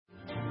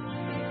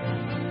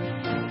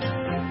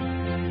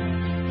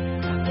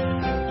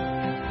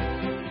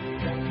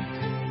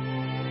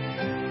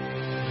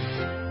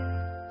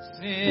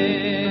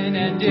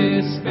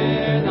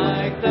despair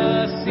like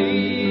the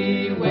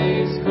sea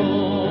waves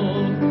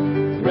cold,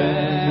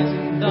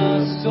 threaten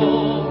the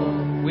soul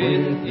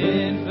with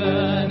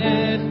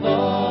infinite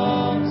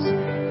faults.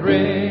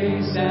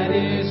 Grace that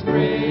is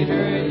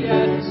greater,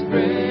 yes,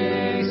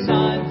 grace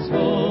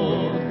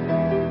untold,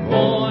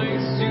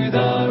 points to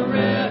the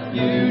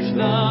refuge,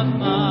 the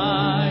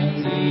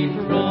mighty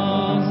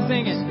cross.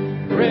 Sing it.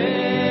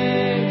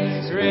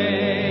 Grace,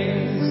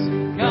 grace,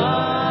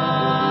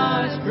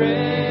 God's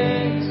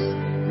grace,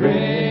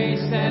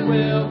 grace that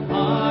will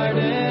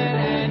pardon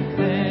and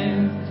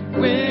cleanse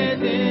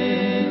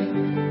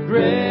within.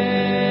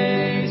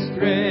 Grace,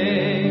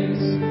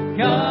 grace,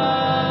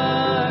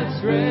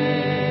 God's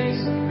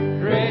grace,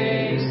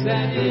 grace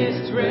that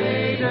is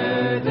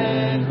greater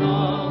than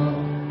all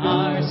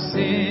our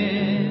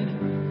sin.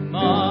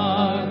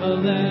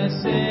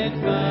 Marvelous,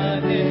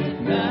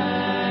 infinite,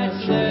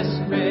 matchless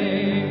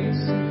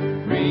grace,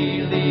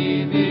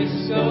 freely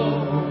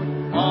bestowed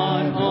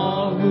on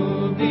all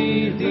who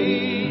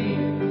believe.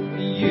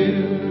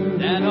 You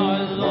that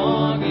are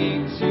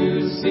longing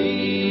to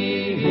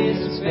see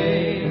His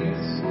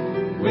face,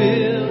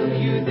 will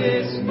you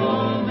this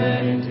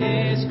moment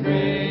His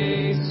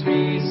grace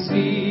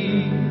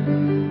receive?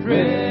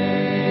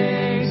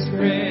 Grace,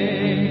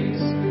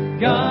 grace,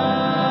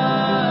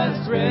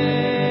 God's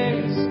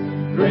grace,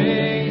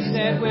 grace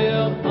that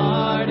will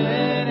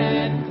pardon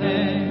and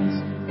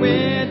cleanse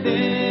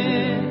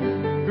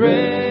within.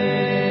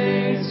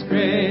 Grace,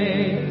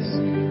 grace,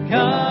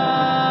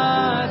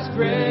 God's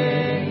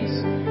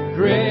grace,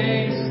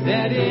 grace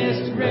that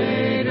is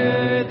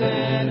greater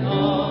than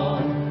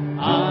all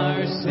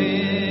our sin.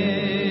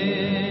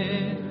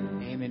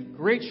 Amen.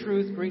 Great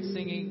truth, great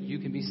singing. You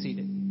can be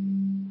seated.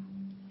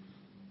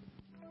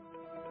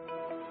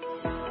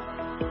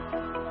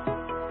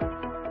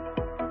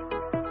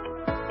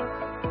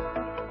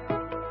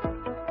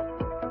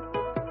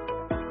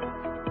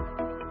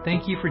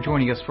 Thank you for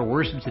joining us for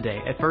worship today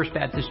at First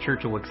Baptist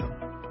Church of Wixom.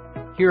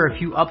 Here are a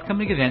few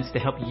upcoming events to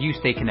help you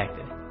stay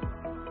connected.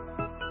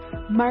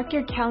 Mark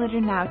your calendar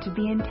now to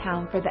be in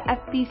town for the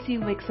FBC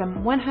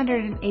Wixom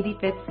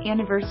 185th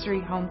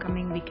Anniversary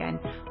Homecoming Weekend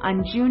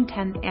on June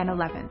 10th and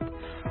 11th.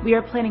 We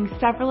are planning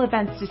several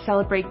events to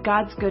celebrate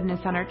God's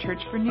goodness on our church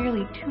for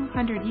nearly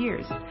 200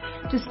 years.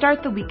 To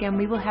start the weekend,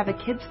 we will have a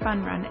kids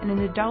fun run and an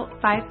adult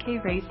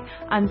 5K race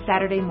on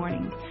Saturday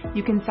mornings.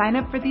 You can sign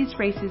up for these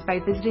races by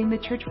visiting the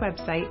church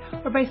website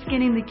or by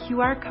scanning the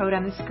QR code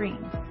on the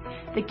screen.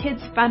 The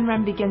kids fun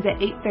run begins at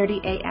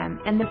 8:30 a.m.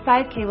 and the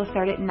 5K will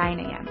start at 9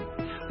 a.m.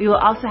 We will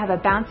also have a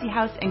bouncy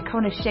house and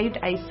cone of shaved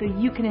ice so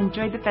you can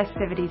enjoy the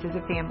festivities as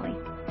a family.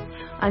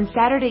 On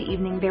Saturday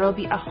evening, there will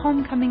be a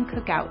homecoming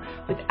cookout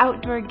with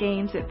outdoor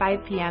games at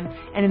 5 p.m.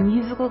 and a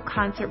musical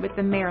concert with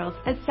the Merrills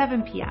at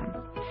 7 p.m.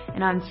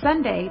 And on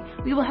Sunday,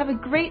 we will have a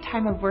great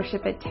time of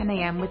worship at 10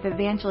 a.m. with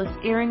evangelist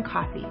Aaron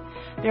Coffey.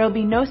 There will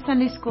be no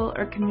Sunday school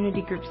or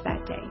community groups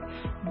that day.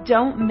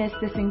 Don't miss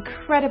this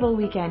incredible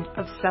weekend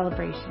of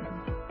celebration.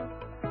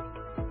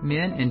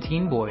 Men and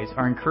teen boys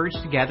are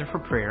encouraged to gather for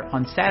prayer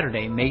on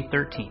Saturday, May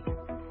 13th.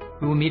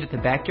 We will meet at the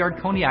Backyard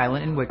Coney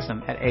Island in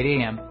Wixom at 8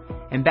 a.m.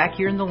 and back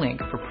here in the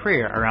Link for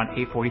prayer around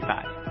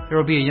 8:45. There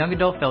will be a young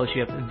adult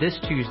fellowship this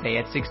Tuesday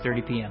at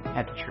 6:30 p.m.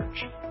 at the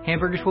church.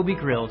 Hamburgers will be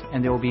grilled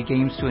and there will be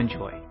games to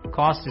enjoy.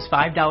 Cost is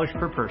 $5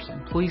 per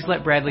person. Please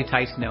let Bradley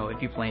Tice know if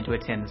you plan to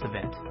attend this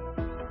event.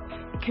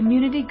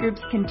 Community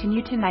groups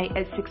continue tonight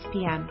at 6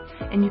 p.m.,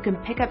 and you can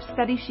pick up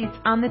study sheets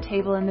on the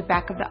table in the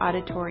back of the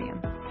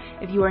auditorium.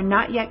 If you are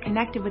not yet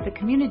connected with a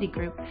community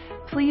group,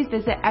 please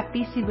visit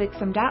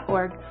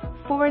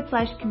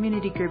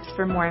fbcwixom.org/community groups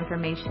for more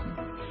information.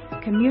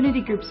 Community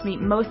groups meet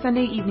most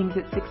Sunday evenings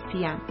at 6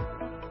 p.m.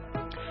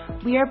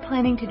 We are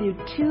planning to do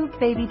 2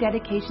 baby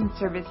dedication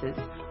services,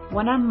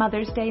 one on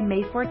Mother's Day,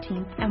 May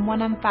 14th, and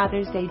one on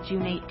Father's Day,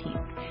 June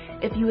 18th.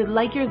 If you would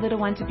like your little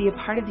one to be a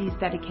part of these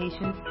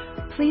dedications,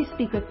 please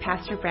speak with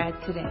Pastor Brad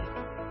today.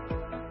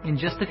 In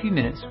just a few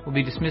minutes, we'll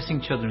be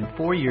dismissing children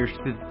 4 years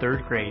through the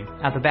 3rd grade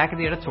out the back of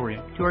the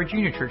auditorium to our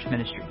junior church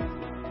ministry.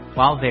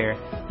 While there,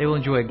 they will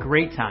enjoy a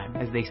great time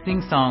as they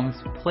sing songs,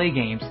 play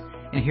games,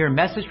 and hear a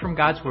message from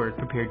God's Word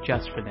prepared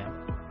just for them.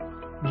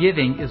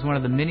 Giving is one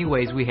of the many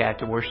ways we have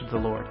to worship the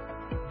Lord.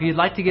 If you'd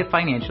like to give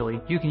financially,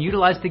 you can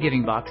utilize the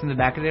giving box in the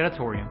back of the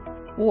auditorium,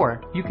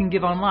 or you can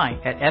give online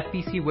at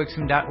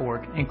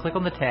fbcwixom.org and click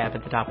on the tab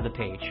at the top of the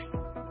page.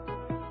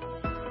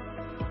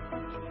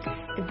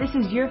 If this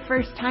is your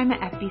first time at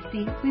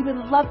FBC, we would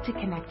love to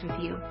connect with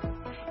you.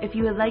 If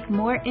you would like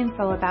more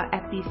info about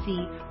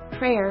FBC,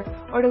 prayer,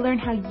 or to learn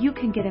how you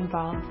can get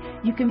involved,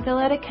 you can fill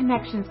out a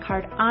connections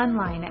card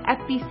online at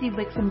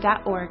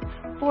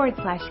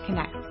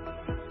fbcwixom.org/connect.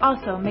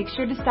 Also, make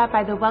sure to stop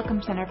by the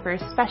Welcome Center for a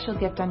special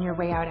gift on your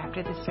way out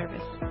after the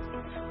service.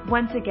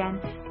 Once again,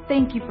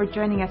 thank you for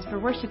joining us for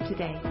worship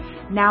today.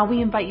 Now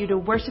we invite you to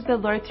worship the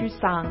Lord through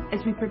song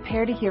as we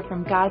prepare to hear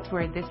from God's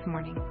Word this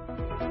morning.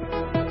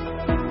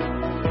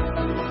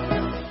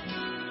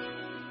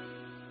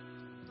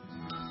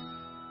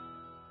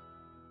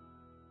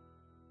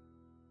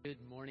 Good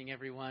morning,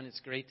 everyone.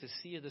 It's great to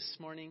see you this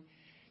morning.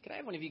 Can I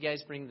have one of you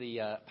guys bring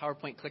the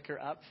PowerPoint clicker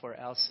up for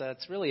Elsa?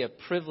 It's really a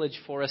privilege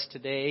for us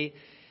today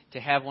to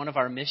have one of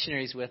our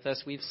missionaries with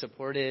us. We've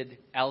supported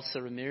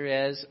Elsa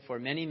Ramirez for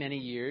many, many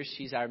years.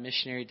 She's our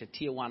missionary to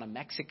Tijuana,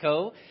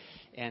 Mexico.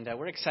 And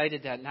we're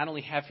excited to not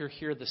only have her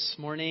here this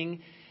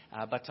morning,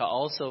 but to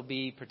also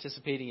be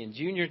participating in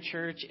junior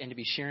church and to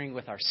be sharing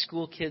with our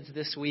school kids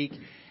this week.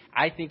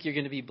 I think you're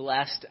going to be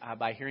blessed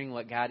by hearing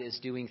what God is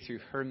doing through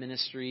her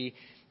ministry.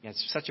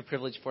 It's such a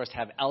privilege for us to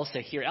have Elsa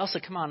here. Elsa,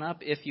 come on up,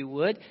 if you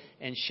would,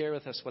 and share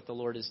with us what the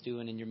Lord is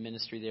doing in your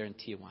ministry there in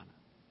Tijuana.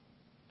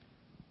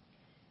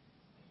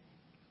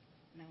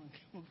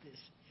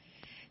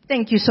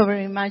 Thank you so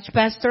very much,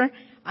 Pastor.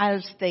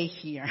 I'll stay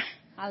here.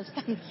 I'll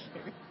stand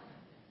here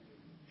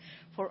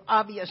for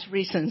obvious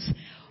reasons.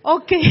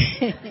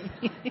 Okay.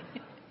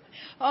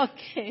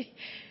 Okay.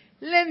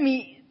 Let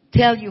me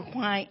tell you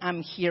why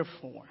I'm here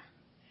for.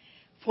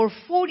 For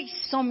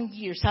 40-some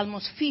years,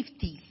 almost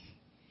 50,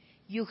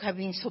 you have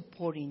been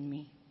supporting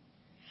me.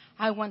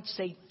 I want to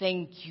say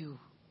thank you.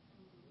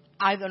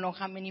 I don't know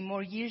how many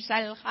more years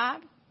I'll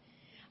have.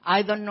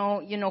 I don't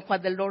know,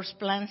 what the Lord's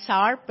plans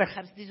are.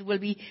 Perhaps this will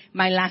be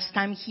my last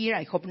time here.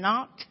 I hope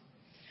not.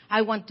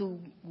 I want to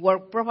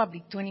work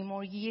probably 20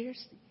 more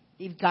years,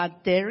 if God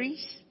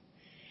tarries.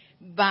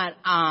 But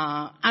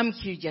I'm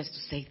here just to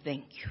say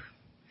thank you.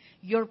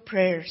 Your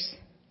prayers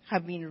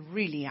have been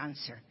really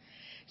answered.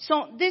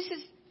 So this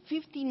is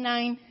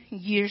 59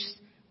 years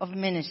of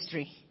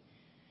ministry.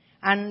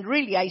 And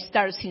really, I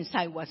started since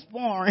I was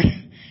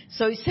born,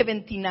 so it's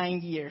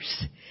 79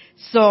 years.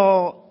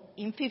 So,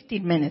 in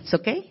 15 minutes,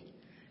 okay?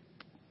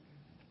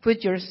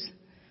 Put your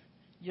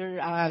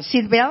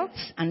seat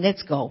belts and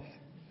let's go.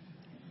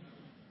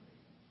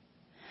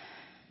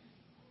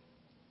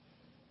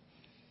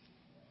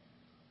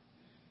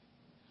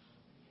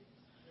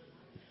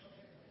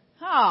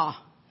 Oh,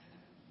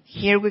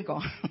 here we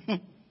go.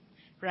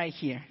 Right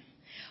here.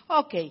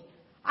 Okay,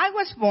 I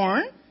was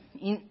born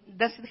in,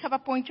 does it have a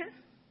pointer?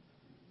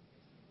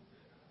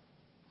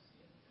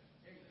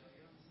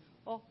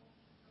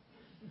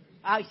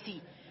 I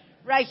see.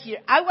 Right here.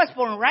 I was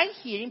born right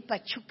here in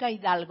Pachuca,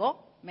 Hidalgo,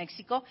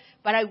 Mexico,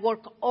 but I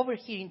work over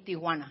here in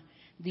Tijuana,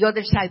 the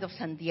other side of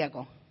San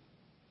Diego.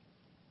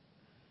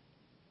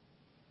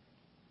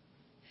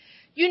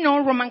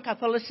 Roman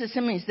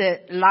Catholicism is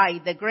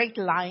the great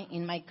lie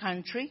in my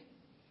country.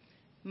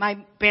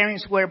 My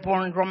parents were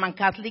born Roman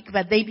Catholic,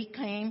 but they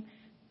became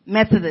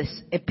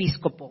Methodist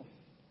Episcopal.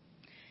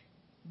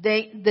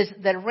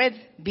 The red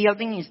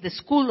building is the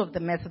school of the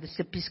Methodist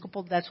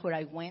Episcopal. That's where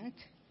I went.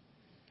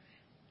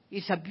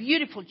 It's a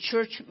beautiful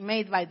church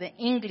made by the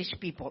English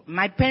people.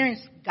 My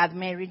parents got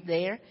married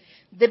there.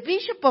 The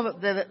bishop of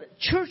the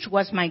church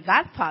was my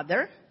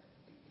godfather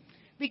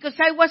because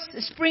I was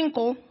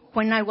sprinkled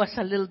when I was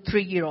a little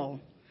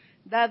 3-year-old.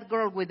 That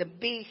girl with the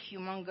big,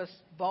 humongous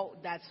bow,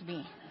 that's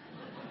me.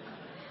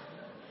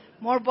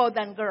 More bow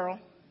than girl.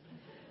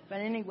 But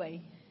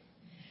anyway.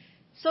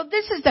 So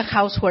this is the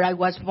house where I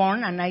was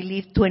born, and I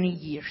lived 20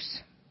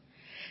 years.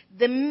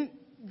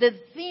 The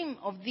theme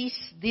of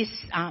this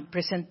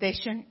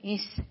presentation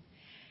is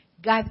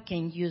God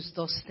can use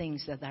those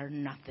things that are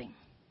nothing.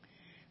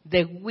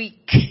 The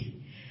weak,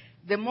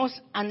 the most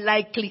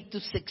unlikely to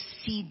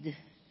succeed.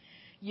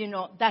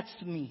 That's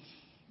me.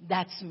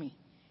 That's me.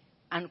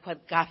 And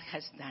what God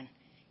has done.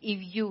 If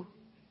you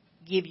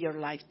give your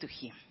life to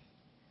Him.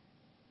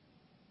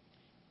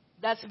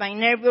 That's my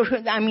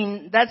neighborhood.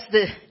 That's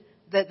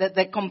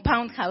the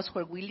compound house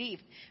where we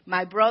live.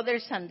 My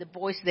brothers and the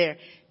boys there.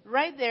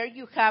 Right there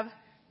you have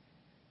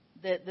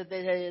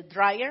the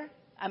dryer,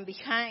 and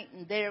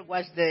behind there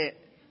was the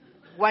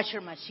washer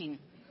machine,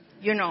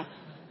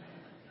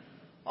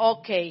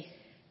 Okay,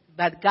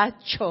 but God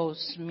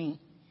chose me.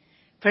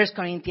 1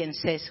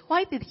 Corinthians says,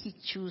 why did He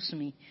choose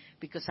me?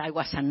 Because I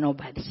was a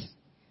nobody.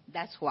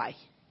 That's why.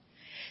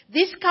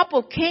 This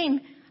couple came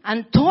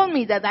and told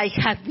me that I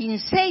had been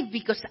saved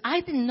because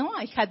I didn't know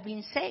I had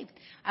been saved.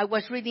 I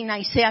was reading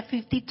Isaiah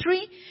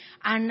 53,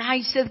 and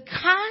I said,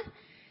 God,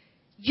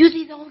 you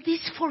did all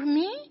this for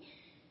me?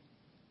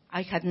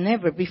 I had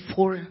never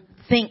before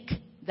think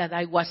that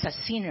I was a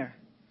sinner.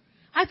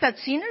 I thought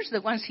sinners,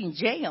 the ones in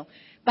jail.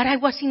 But I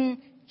was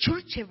in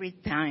church every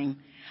time.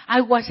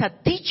 I was a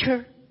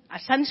teacher, a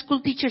Sunday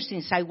school teacher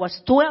since I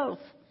was 12.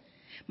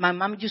 My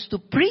mom used to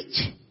preach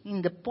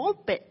in the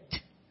pulpit.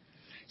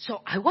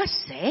 So I was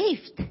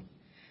saved.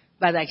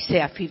 But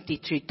Isaiah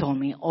 53 told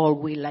me, all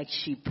we like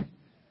sheep.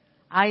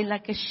 I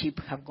like a sheep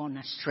have gone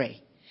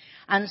astray.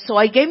 And so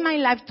I gave my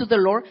life to the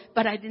Lord,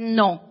 but I didn't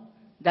know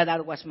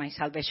that was my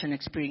salvation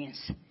experience.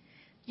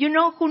 You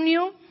know who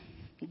knew?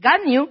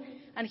 God knew,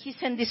 and He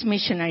sent these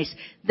missionaries.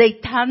 They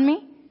told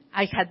me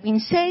I had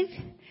been saved,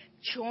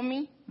 show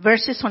me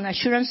verses on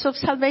assurance of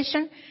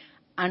salvation,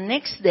 and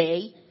next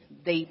day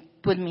they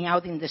put me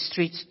out in the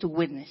streets to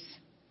witness.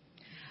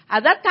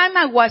 At that time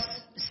I was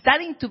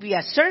studying to be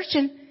a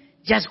surgeon,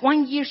 just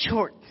 1 year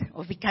short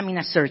of becoming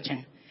a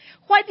surgeon.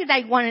 Why did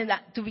I want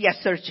to be a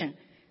surgeon?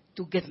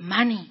 To get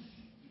money.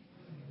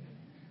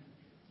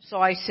 So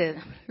I said,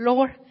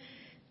 Lord,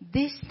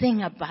 this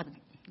thing about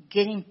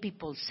getting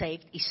people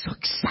saved is so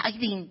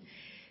exciting.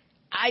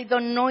 I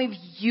don't know if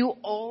you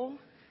all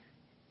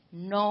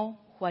know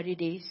what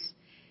it is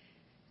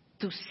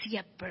to see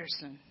a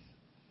person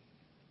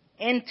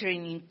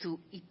entering into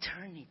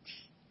eternity.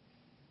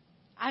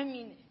 I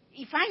mean,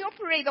 if I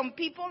operate on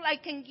people, I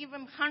can give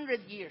them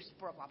 100 years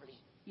probably,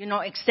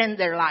 extend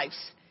their lives.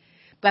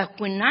 But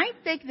when I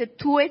take the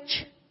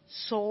two-edged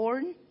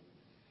sword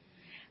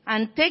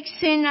and take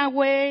sin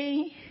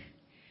away,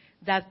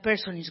 that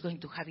person is going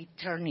to have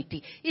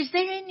eternity. Is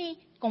there any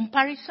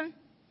comparison?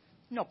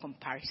 No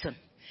comparison.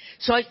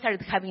 So I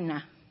started having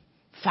a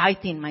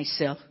fight in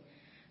myself.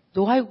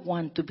 Do I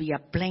want to be a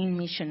plain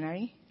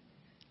missionary?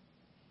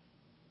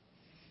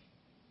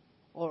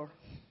 Or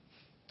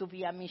to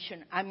be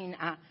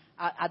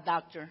a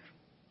doctor?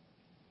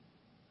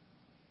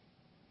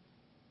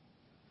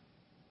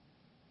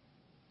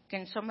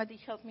 Can somebody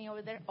help me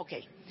over there?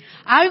 Okay.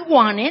 I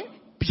wanted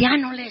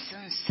piano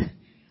lessons.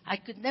 I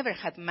could never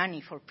have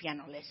money for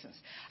piano lessons.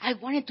 I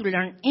wanted to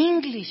learn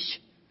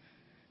English.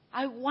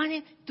 I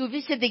wanted to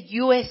visit the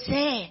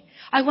USA.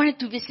 I wanted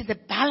to visit the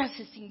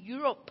palaces in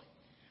Europe.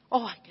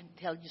 Oh, I can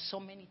tell you so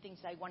many things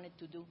I wanted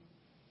to do.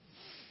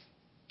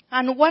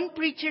 And one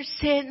preacher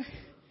said,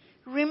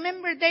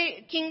 remember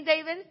King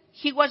David?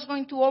 He was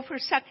going to offer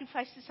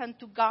sacrifices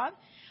unto God.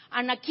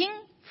 And a king,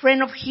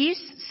 friend of his,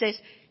 says,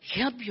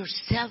 help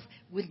yourself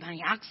with my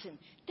oxen.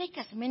 Take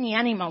as many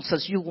animals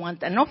as you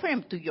want and offer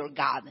them to your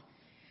God.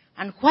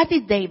 And what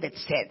did David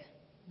say?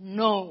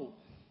 No,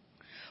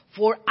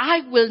 for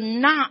I will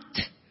not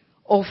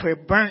offer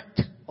burnt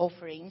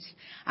offerings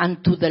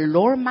unto the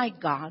Lord my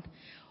God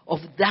of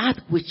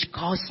that which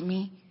cost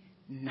me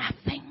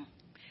nothing.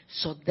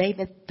 So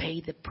David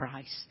paid the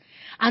price.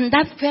 And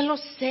that fellow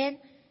said,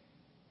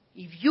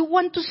 if you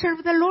want to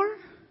serve the Lord,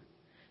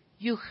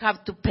 you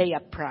have to pay a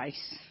price.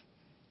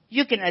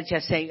 You cannot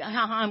just say,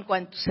 I'm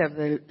going to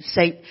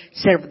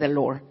serve the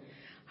Lord.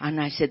 And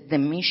I said, the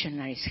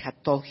missionaries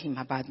had told him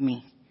about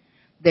me.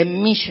 The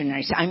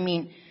missionaries,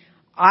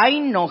 I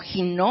know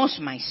he knows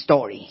my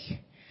story.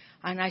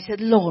 And I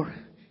said, Lord,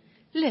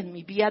 let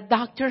me be a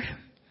doctor.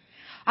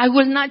 I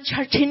will not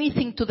charge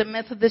anything to the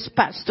Methodist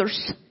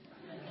pastors.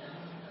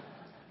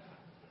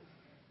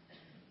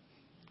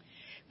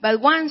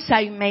 But once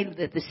I made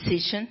the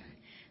decision,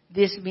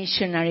 this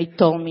missionary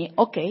told me,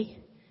 okay,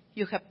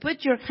 you have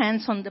put your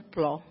hands on the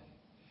plow.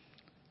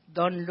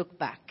 Don't look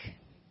back.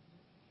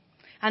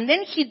 And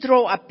then he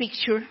drew a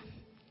picture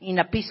in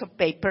a piece of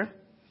paper,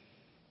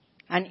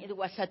 and it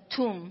was a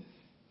tomb,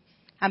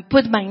 and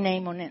put my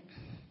name on it,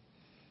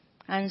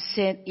 and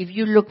said, if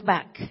you look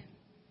back,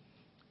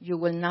 you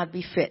will not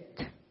be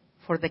fit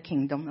for the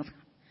kingdom of God.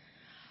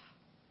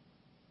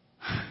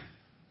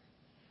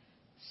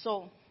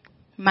 So,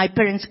 my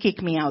parents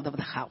kicked me out of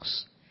the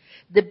house.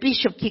 The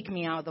bishop kicked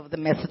me out of the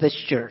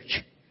Methodist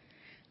church.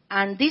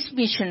 And these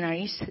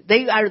missionaries,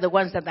 they are the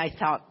ones that I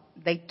thought,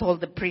 they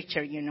told the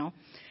preacher,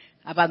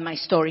 about my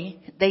story.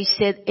 They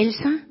said,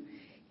 Elsa,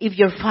 if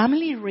your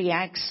family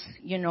reacts,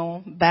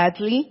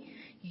 badly,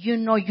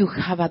 you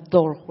have a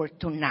door where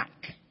to knock.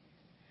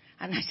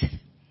 And I said,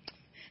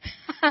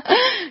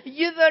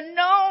 you don't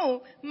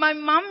know. My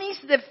mom is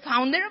the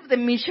founder of the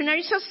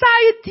Missionary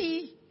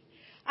Society.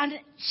 And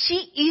she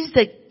is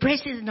the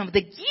president of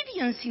the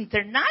Gideons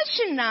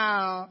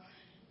International.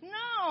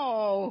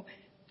 No.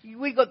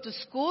 We go to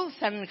schools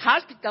and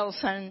hospitals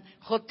and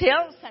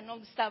hotels and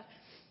all stuff.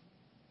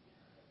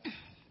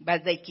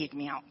 But they kick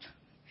me out.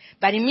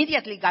 But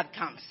immediately God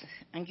comes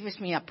and gives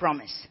me a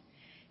promise.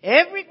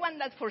 Everyone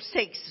that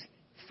forsakes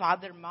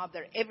father,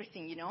 mother,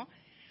 everything,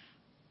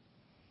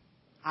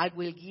 I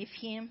will give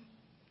him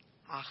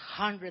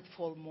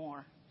 100-fold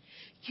more.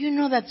 You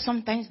know that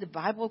sometimes the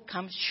Bible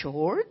comes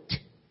short?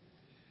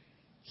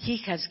 He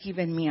has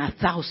given me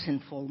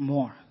 1,000-fold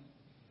more.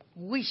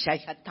 Wish I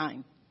had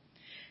time.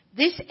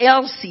 This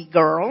Elsie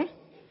girl,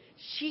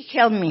 she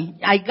helped me.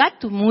 I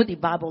got to Moody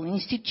Bible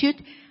Institute,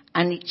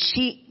 and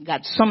she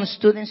got some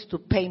students to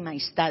pay my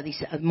studies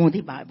at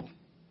Moody Bible.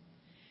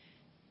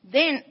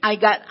 Then I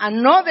got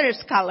another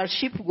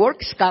scholarship,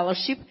 work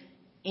scholarship,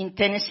 in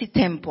Tennessee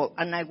Temple,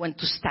 and I went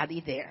to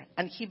study there.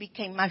 And he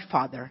became my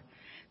father.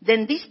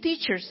 Then these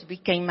teachers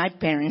became my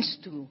parents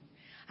too.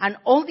 And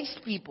all these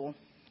people,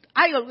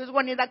 I always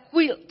wanted a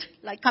quilt,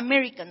 like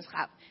Americans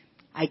have.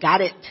 I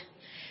got it.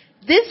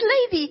 This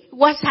lady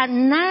was a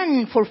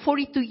nun for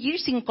 42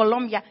 years in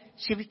Colombia.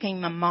 She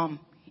became a mom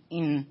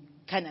in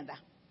Canada.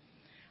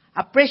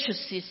 A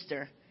precious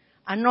sister.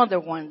 Another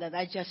one that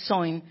I just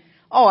saw in.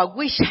 Oh, I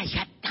wish I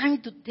had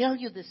time to tell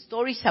you the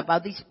stories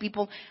about these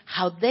people,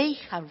 how they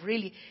have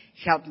really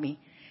helped me.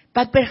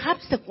 But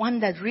perhaps the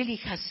one that really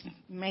has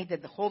made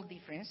the whole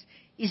difference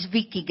is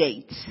Vicky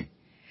Gates.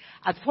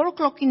 At 4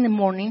 o'clock in the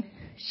morning,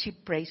 she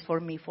prays for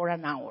me for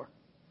an hour.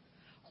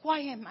 Why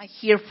am I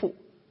here for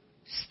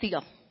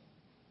still?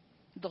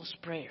 Those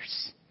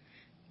prayers.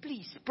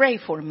 Please pray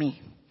for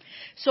me.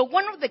 So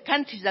one of the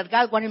countries that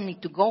God wanted me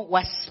to go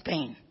was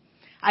Spain.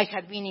 I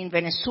had been in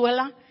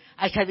Venezuela.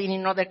 I had been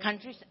in other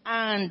countries.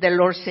 And the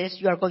Lord says,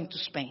 you are going to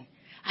Spain.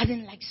 I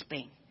didn't like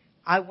Spain.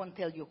 I won't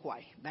tell you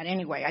why. But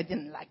anyway, I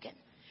didn't like it.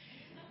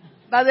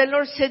 But the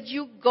Lord said,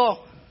 you go.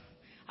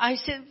 I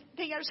said,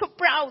 they are so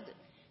proud.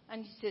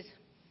 And he says,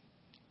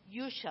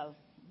 you shall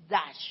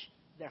dash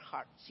their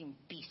hearts in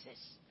pieces.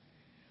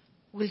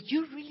 Will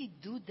you really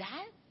do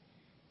that?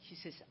 She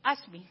says,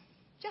 ask me.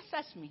 Just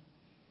ask me.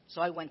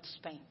 So I went to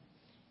Spain.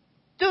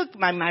 Took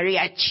my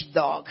mariachi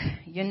dog,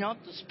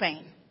 to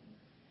Spain.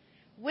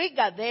 We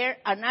got there,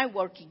 and I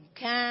work in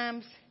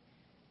camps,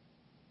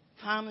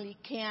 family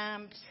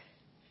camps,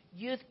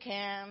 youth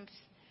camps,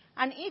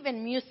 and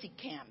even music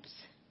camps.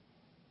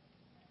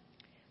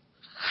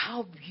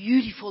 How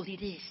beautiful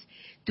it is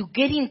to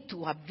get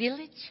into a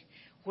village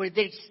where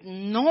there's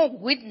no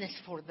witness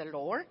for the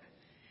Lord,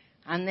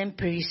 and then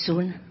pretty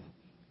soon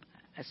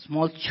a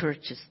small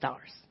church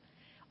starts.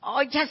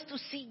 Oh, just to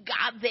see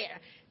God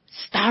there.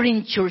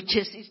 Starting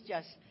churches is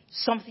just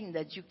something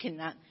that you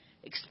cannot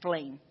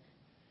explain.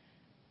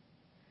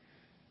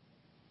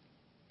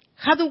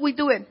 How do we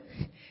do it?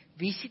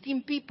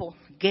 Visiting people,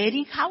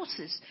 getting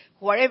houses,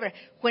 whatever.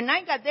 When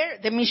I got there,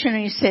 the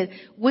missionary said,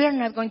 we are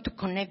not going to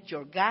connect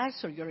your gas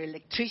or your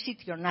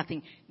electricity or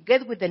nothing.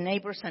 Get with the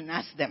neighbors and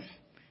ask them.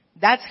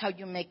 That's how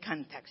you make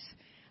contacts.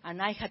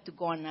 And I had to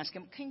go and ask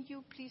him, can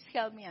you please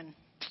help me? And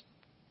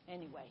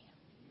anyway,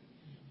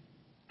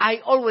 I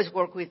always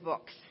work with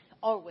books.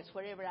 Always,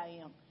 wherever I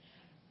am.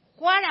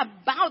 What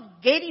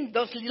about getting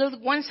those little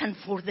ones? And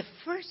for the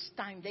first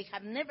time, they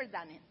have never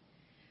done it.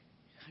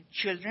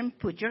 Children,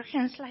 put your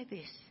hands like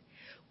this.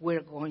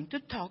 We're going to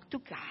talk to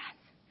God.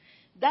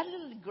 That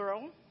little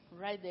girl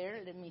right there,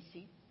 let me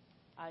see.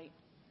 I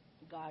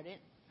got it.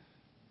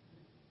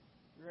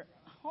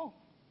 Oh,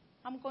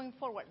 I'm going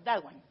forward.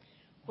 That one.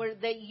 Where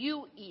the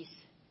U is.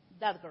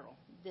 That girl.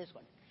 This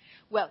one.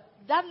 Well,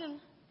 that little...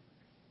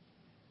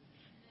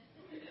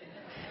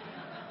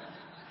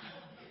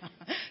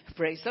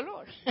 Praise the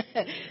Lord.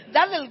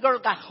 That little girl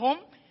got home,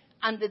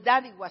 and the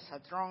daddy was a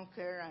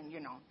drunkard, and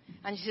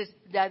And she says,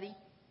 Daddy,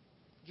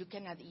 you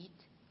cannot eat.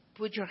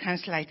 Put your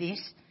hands like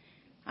this,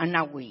 and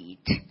now we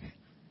eat.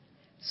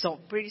 So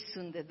pretty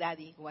soon the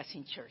daddy was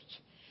in church.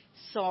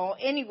 So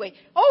anyway,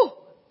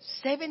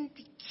 70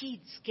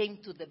 kids came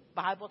to the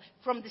Bible,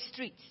 from the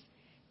streets,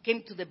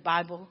 came to the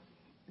Bible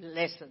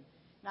lesson.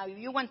 Now, if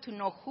you want to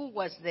know who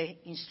was the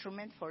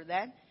instrument for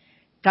that,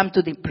 come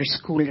to the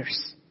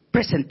preschoolers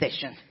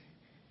presentation.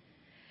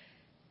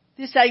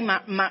 These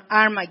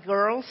are my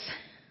girls.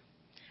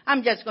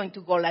 I'm just going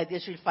to go like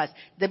this real fast.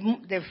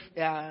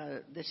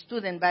 The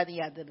student body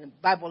at the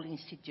Bible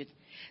Institute.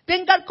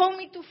 Then God called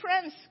me to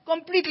France,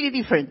 completely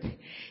different.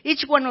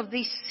 Each one of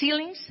these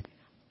ceilings,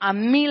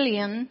 1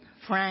 million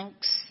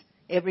francs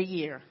every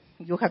year.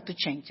 You have to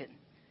change it.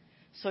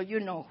 So you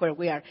know where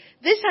we are.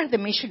 These are the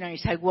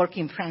missionaries I work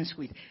in France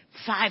with.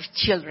 5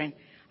 children.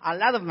 A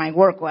lot of my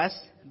work was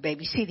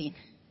babysitting.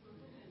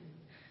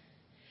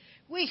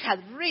 We had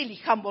really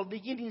humble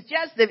beginnings,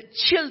 just the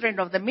children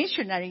of the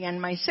missionary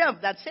and myself,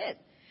 that's it.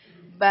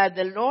 But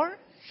the Lord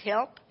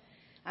helped,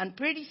 and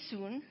pretty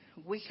soon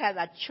we had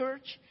a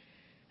church.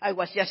 I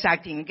was just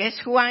acting, guess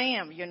who I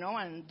am,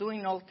 and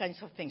doing all kinds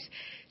of things.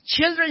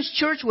 Children's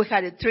church, we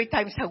had it 3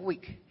 times a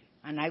week,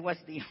 and I was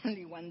the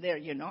only one there,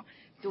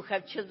 to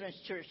have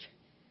children's church.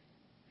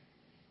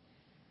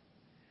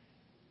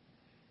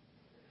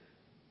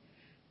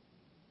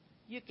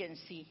 You can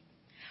see.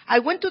 I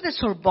went to the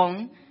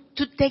Sorbonne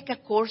to take a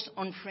course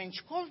on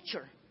French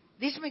culture.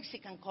 This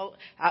Mexican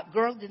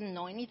girl didn't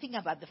know anything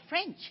about the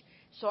French.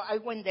 So I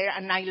went there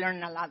and I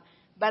learned a lot.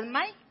 But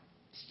my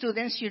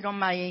students,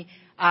 the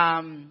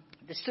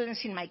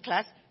students in my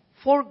class,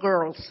 4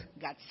 girls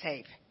got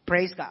saved.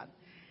 Praise God.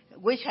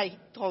 Which I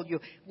told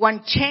you.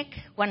 1 Czech,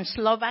 1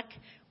 Slovak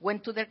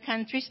went to their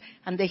countries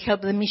and they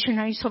helped the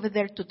missionaries over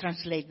there to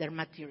translate their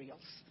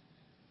materials.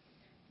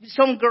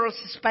 Some girls,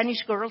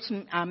 Spanish girls,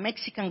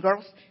 Mexican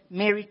girls,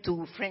 married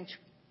to French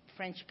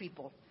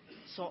people.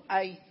 So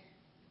I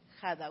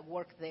had a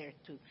work there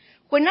too.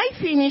 When I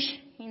finished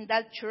in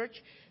that church,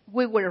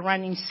 we were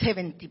running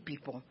 70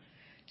 people.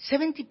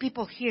 70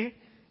 people here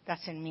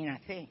doesn't mean a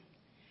thing.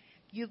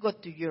 You go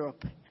to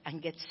Europe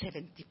and get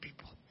 70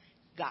 people.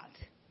 God,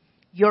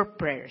 your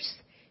prayers,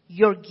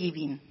 your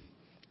giving,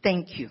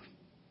 thank you.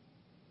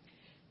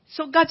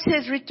 So God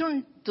says,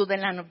 return to the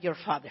land of your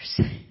fathers.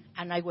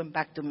 And I went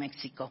back to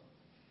Mexico.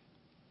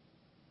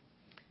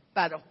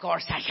 But of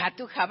course, I had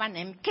to have an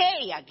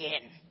MK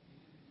again.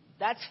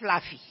 That's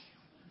Fluffy.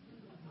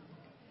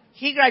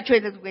 He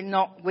graduated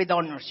with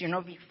honors.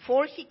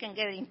 Before he can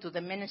get into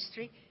the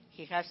ministry,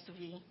 he has to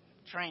be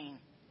trained.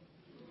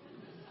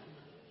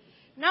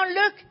 Now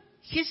look,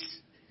 he's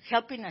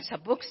helping us a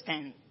book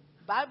stand,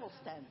 Bible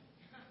stand.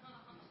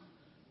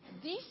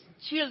 These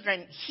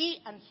children, he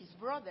and his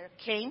brother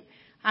came,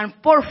 and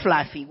poor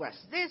Fluffy was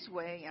this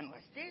way, and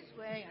was this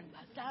way, and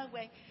was that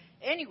way.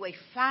 Anyway,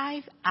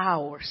 5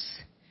 hours.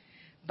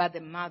 But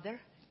the mother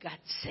got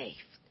saved.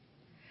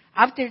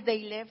 After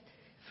they left,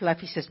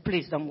 Fluffy says,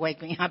 please don't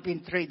wake me up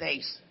in 3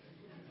 days.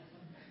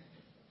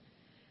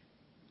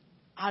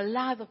 A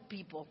lot of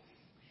people,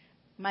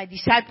 my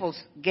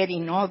disciples,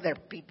 getting other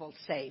people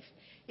saved.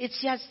 It's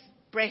just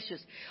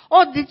Precious.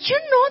 Oh, did you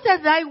know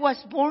that I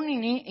was born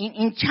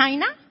in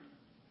China?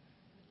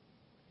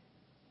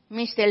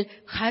 Mr.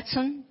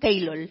 Hudson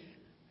Taylor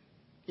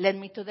led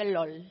me to the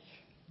LOL.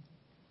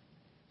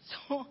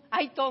 So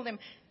I told them,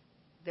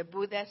 the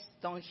Buddhists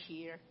don't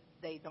hear,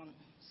 they don't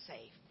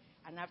save.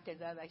 And after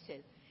that I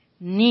said,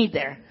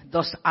 neither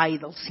those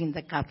idols in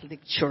the Catholic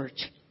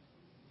Church.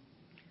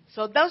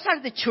 So those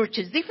are the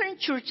churches, different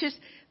churches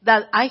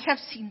that I have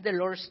seen the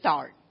Lord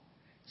start.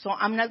 So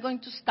I'm not going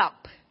to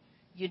stop,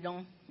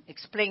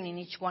 explaining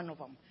each one of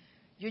them.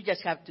 You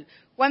just have to.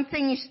 One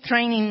thing is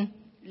training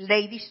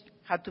ladies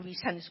how to be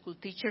Sunday school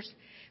teachers.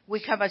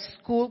 We have a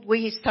school.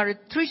 We started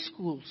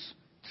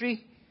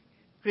 3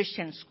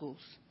 Christian schools.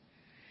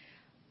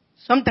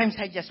 Sometimes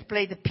I just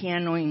play the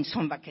piano in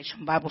some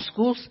vacation Bible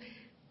schools,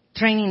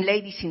 training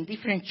ladies in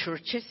different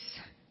churches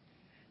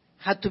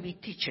how to be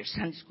teachers,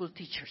 Sunday school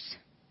teachers.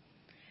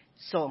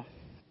 So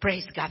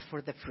praise God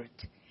for the fruit.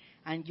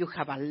 And you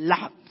have a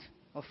lot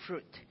of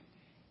fruit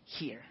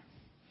here.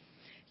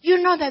 You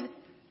know that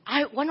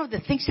one of the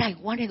things I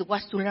wanted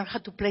was to learn how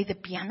to play the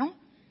piano.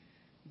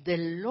 The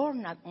Lord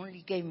not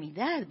only gave me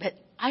that, but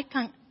I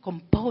can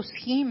compose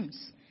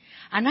hymns.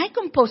 And I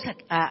composed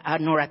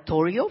an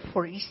oratorio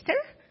for Easter,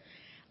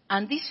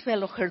 and this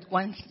fellow heard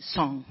one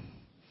song.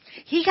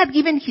 He had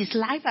given his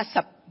life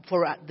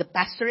for the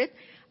pastorate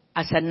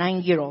as a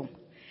 9-year-old.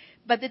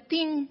 But the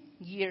teen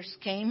years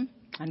came,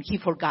 and he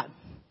forgot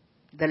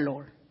the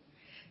Lord.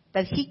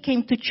 But he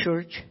came to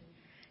church,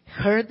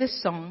 heard the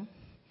song,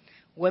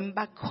 went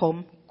back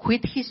home,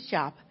 quit his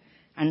job,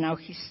 and now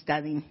he's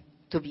studying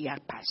to be a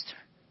pastor.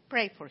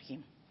 Pray for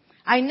him.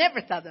 I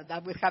never thought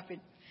that would happen.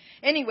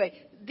 Anyway,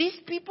 these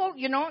people,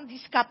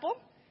 this couple,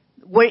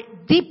 were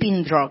deep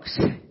in drugs.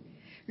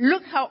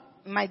 Look how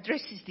my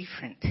dress is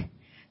different.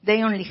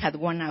 They only had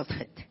one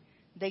outfit.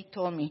 They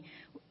told me,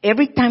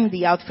 every time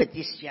the outfit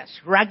is just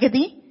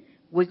raggedy,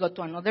 we go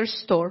to another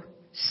store,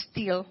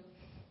 steal,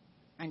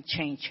 and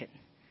change it.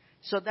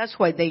 So that's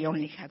why they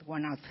only had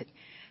one outfit.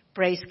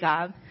 Praise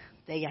God,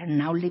 they are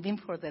now living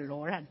for the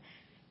Lord and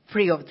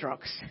free of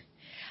drugs.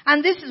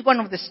 And this is one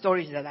of the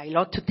stories that I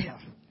love to tell.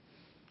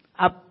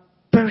 A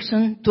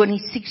person,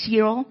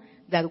 26-year-old,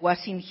 that was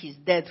in his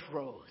death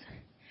row.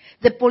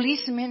 The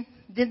policemen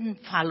didn't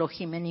follow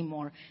him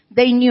anymore.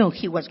 They knew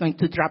he was going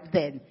to drop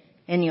dead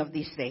any of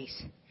these days.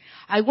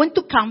 I went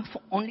to camp,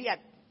 only a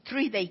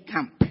 3-day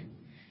camp.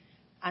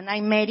 And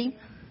I met him,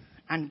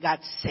 and God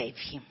saved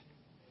him.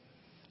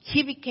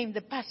 He became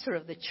the pastor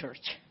of the church.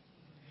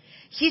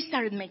 He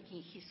started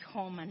making his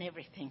home and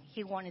everything.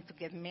 He wanted to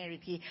get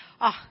married.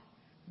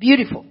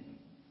 Beautiful.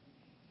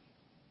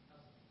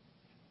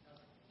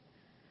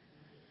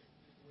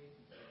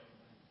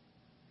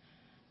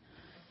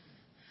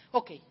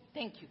 Okay,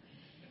 thank you.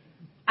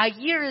 A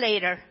year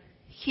later,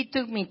 he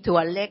took me to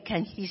a lake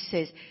and he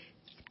says,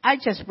 I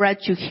just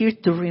brought you here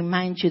to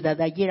remind you that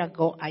a year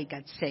ago I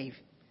got saved.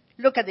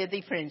 Look at the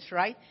difference,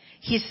 right?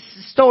 His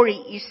story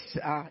is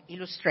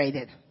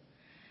illustrated.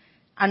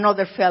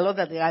 Another fellow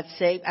that got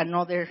saved,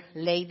 another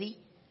lady,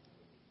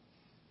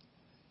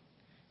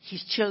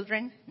 his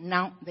children,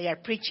 now they are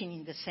preaching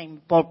in the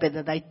same pulpit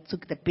that I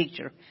took the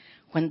picture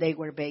when they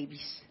were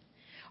babies.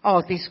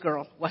 Oh, this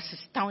girl was a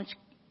staunch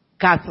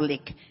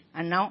Catholic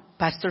and now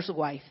pastor's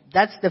wife.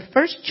 That's the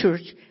first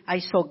church I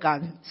saw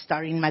God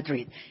start in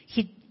Madrid.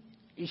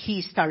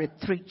 He started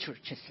 3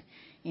 churches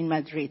in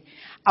Madrid.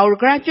 Our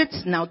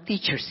graduates now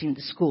teachers in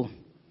the school.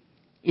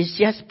 It's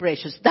just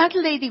precious. That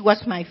lady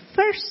was my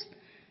first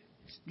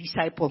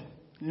disciple.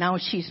 Now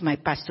she's my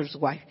pastor's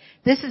wife.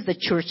 This is the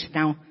church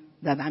now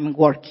that I'm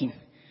working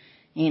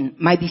in.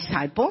 My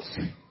disciples,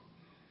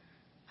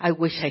 I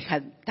wish I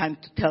had time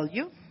to tell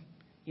you,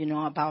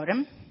 about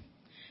them.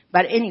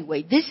 But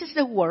anyway, this is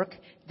the work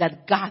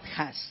that God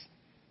has,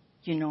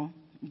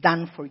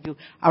 done for you.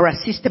 Our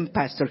assistant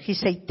pastor,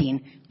 he's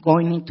 18,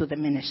 going into the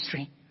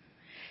ministry.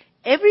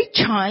 Every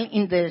child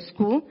in the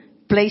school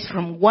plays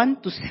from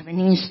 1 to 7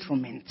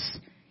 instruments.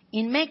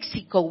 In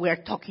Mexico,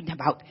 we're talking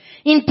about.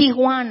 In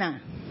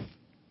Tijuana,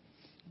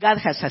 God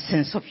has a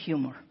sense of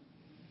humor.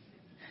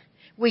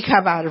 We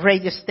have a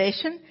radio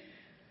station,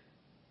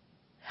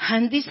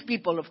 and these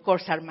people, of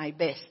course, are my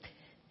best.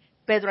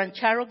 Pedro and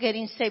Charo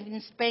getting saved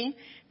in Spain.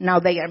 Now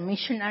they are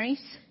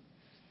missionaries.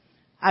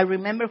 I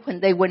remember when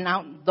they went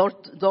out door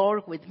to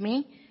door with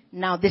me.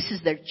 Now this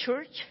is their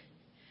church.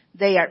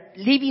 They are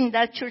leaving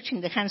that church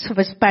in the hands of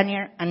a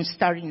Spaniard and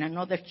starting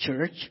another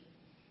church.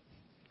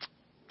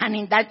 And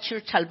in that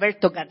church,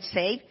 Alberto got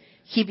saved.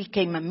 He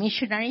became a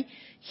missionary.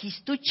 His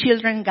 2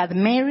 children got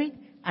married,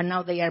 and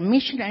now they are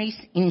missionaries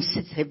in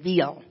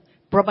Seville,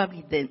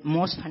 probably the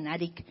most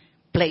fanatic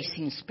place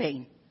in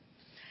Spain.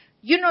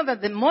 You know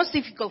that the most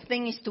difficult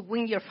thing is to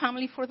win your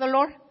family for the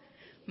Lord?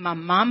 My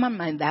mom and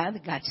my dad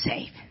got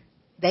saved.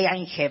 They are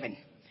in heaven.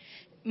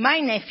 My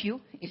nephew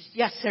is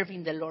just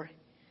serving the Lord.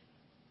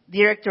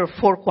 Director of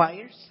 4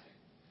 choirs.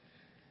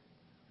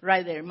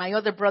 Right there. My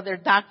other brother,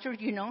 doctor,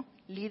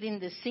 leading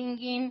the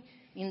singing,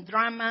 in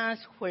dramas,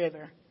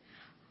 wherever.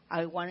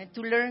 I wanted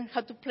to learn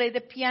how to play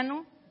the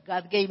piano.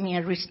 God gave me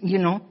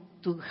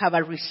to have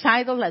a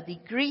recital, a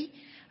degree.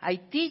 I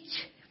teach.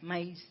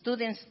 My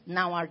students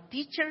now are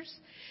teachers.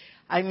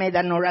 I made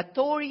an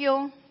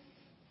oratorio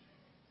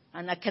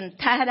and a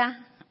cantata.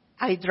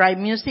 I write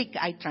music.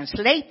 I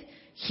translate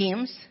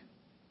hymns.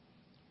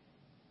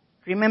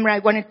 Remember, I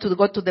wanted to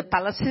go to the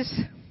palaces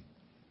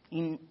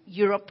in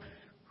Europe,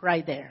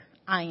 right there.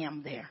 I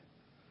am there.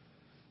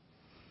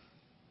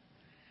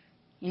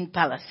 In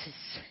palaces.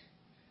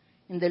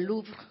 In the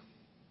Louvre.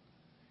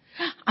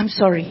 I'm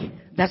sorry.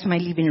 That's my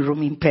living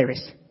room in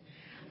Paris.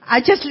 I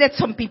just let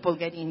some people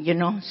get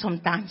in,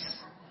 sometimes.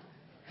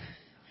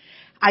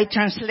 I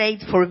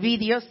translate for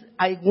videos.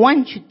 I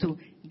want you to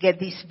get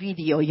this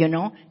video,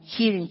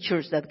 here in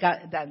church that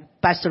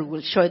pastor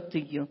will show it to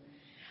you.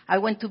 I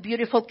went to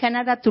beautiful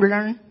Canada to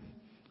learn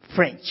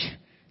French.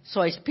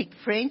 So I speak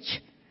French,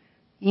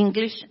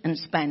 English, and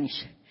Spanish.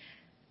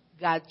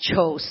 God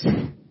chose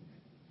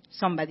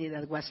somebody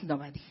that was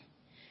nobody.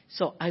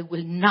 So I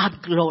will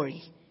not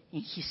glory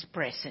in his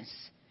presence.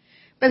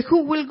 But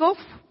who will go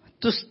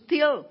to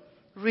still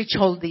reach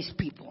all these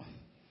people?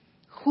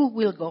 Who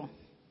will go?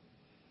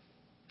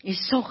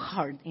 It's so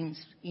hard in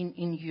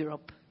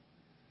Europe.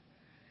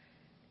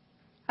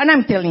 And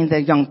I'm telling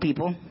the young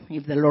people,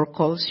 if the Lord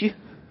calls you,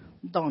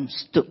 don't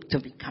stoop to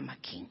become a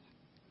king.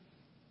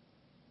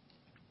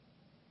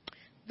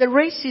 The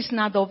race is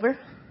not over.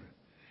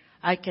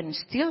 I can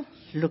still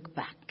look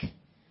back.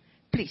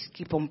 Please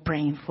keep on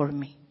praying for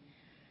me.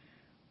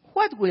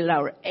 What will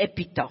our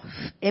epitaph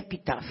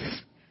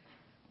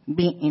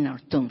be in our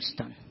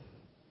tombstone?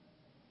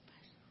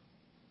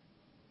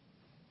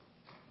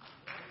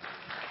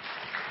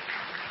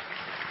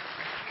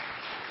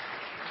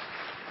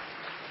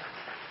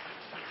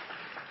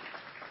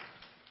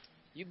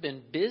 You've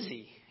been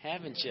busy,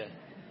 haven't you?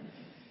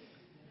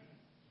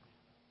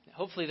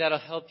 Hopefully that'll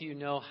help you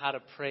know how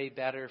to pray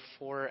better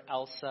for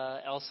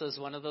Elsa. Elsa is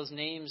one of those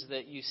names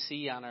that you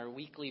see on our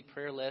weekly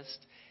prayer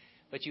list,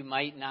 but you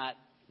might not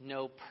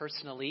know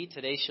personally.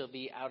 Today she'll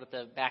be out at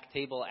the back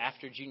table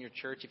after junior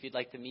church if you'd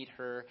like to meet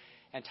her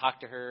and talk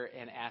to her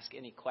and ask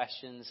any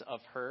questions of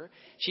her.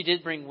 She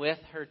did bring with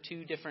her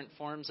 2 different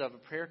forms of a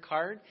prayer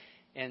card,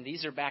 and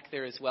these are back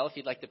there as well if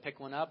you'd like to pick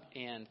one up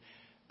and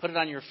put it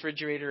on your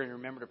refrigerator and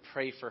remember to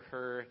pray for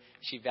her.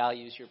 She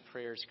values your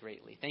prayers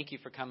greatly. Thank you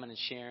for coming and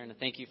sharing, and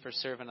thank you for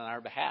serving on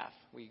our behalf.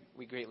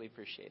 We greatly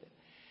appreciate it.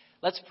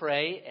 Let's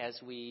pray as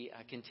we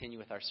continue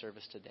with our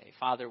service today.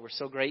 Father, we're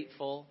so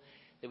grateful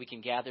that we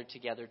can gather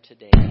together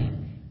today,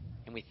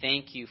 and we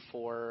thank you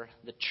for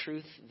the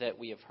truth that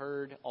we have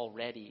heard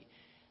already,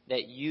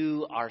 that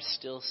you are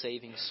still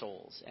saving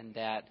souls, and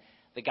that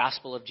the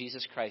gospel of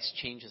Jesus Christ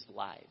changes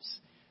lives.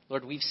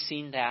 Lord, we've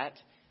seen that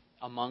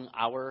among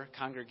our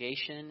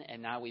congregation,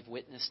 and now we've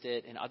witnessed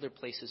it in other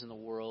places in the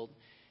world.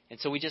 And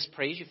so we just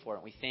praise you for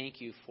it. We thank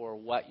you for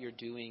what you're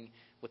doing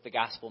with the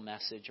gospel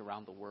message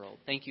around the world.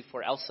 Thank you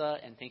for Elsa,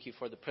 and thank you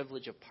for the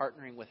privilege of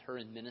partnering with her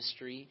in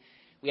ministry.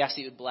 We ask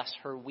that you would bless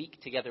her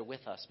week together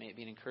with us. May it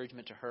be an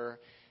encouragement to her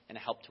and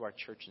a help to our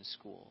church and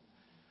school.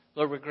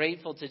 Lord, we're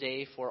grateful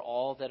today for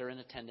all that are in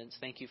attendance.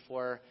 Thank you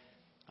for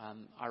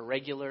our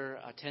regular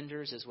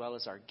attenders as well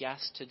as our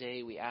guests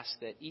today. We ask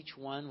that each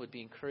one would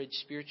be encouraged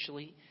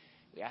spiritually.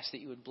 We ask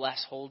that you would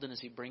bless Holden as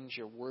he brings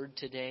your word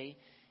today.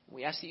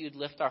 We ask that you would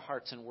lift our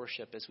hearts in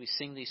worship as we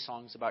sing these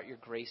songs about your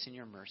grace and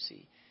your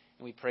mercy.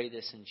 And we pray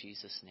this in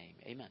Jesus' name.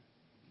 Amen.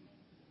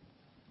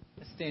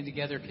 Let's stand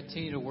together,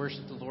 continue to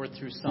worship the Lord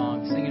through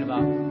song, singing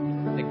about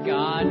the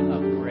God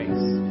of grace.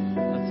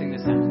 Let's sing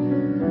this out.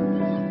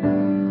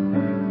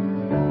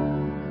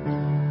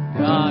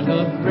 God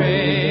of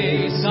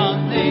grace,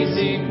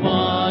 amazing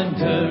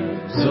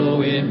wonder,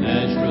 so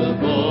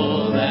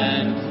immeasurable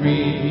and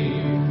free.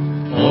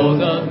 Oh,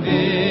 the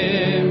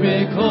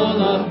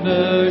miracle of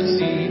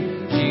mercy,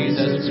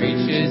 Jesus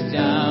reaches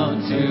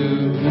down to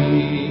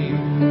me.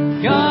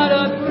 God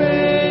of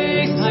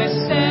grace, I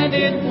stand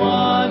in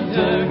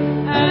wonder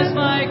as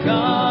my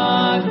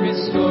God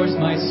restores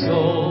my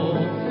soul.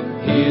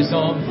 His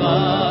own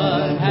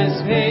blood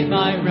has paid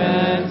my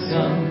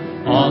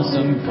ransom,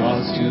 awesome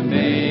cross to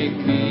make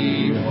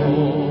me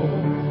whole.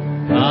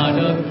 God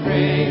of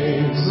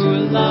grace,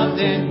 who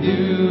loved and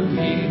knew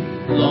me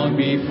long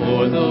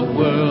before the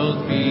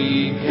world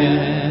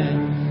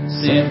began,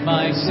 sent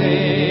my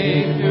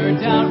Savior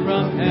down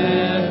from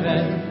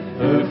heaven,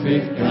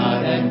 perfect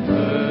God and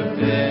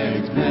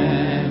perfect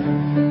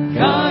man.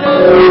 God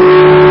of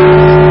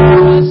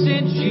grace, trust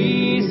in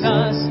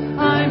Jesus,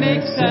 I'm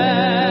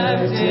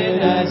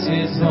accepted as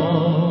His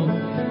own.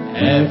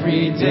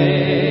 Every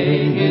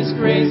day His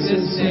grace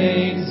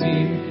sustains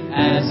me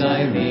as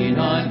I lean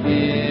on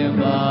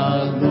Him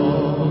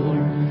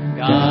alone.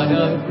 God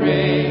of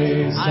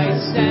grace, I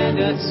stand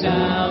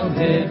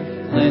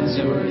astounded, cleansed,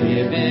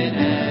 forgiven,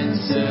 and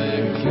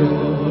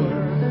secure.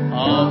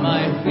 All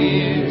my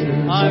fears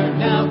are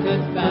now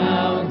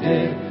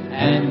confounded,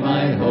 and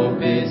my hope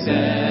is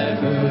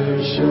ever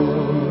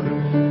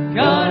sure.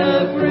 God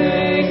of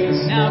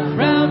grace, now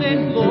crowned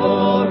in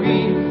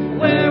glory,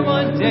 where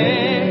one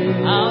day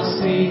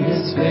I'll see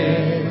His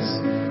face,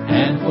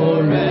 and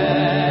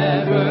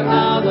forever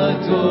I'll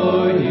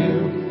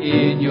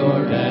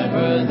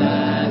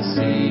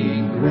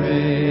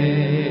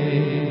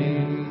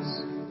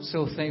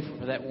so thankful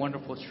for that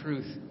wonderful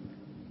truth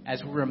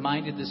as we're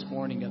reminded this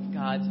morning of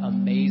God's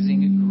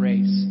amazing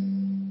grace.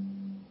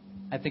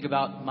 I think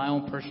about my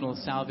own personal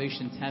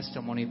salvation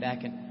testimony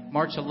back in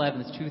March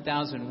 11th,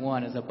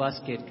 2001, as a bus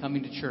kid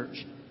coming to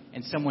church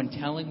and someone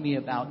telling me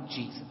about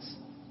Jesus,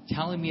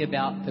 telling me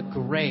about the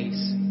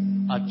grace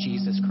of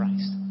Jesus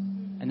Christ.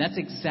 And that's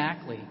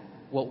exactly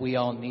what we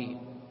all need.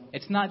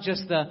 It's not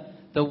just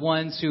the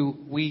ones who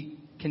we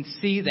can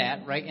see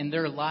that, right, in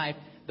their life,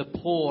 the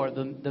poor,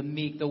 the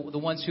meek, the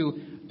ones who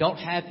don't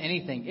have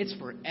anything. It's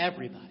for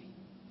everybody.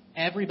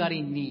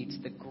 Everybody needs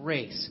the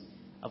grace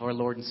of our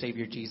Lord and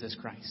Savior Jesus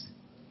Christ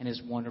and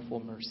His wonderful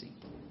mercy.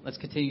 Let's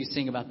continue to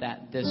sing about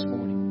that this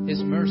morning.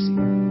 His mercy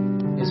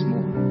is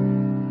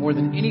more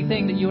than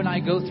anything that you and I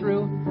go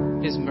through.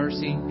 His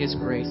mercy, His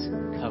grace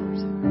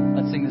covers it.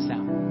 Let's sing this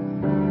out.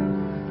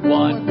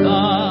 What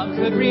God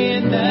could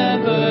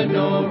remember,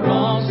 no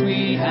wrongs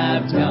we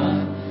have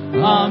done.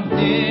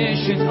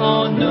 Omniscient,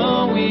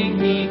 all-knowing,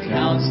 He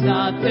counts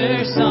not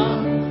their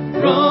sum.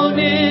 Thrown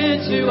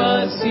into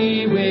a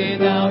sea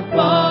without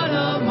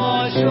bottom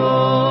or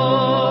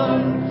shore.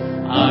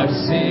 Our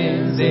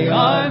sins, they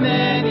are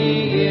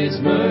many, His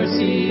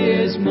mercy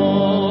is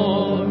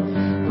more.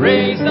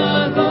 Praise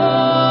the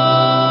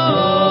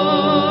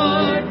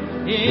Lord,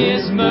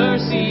 His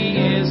mercy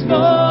is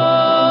more.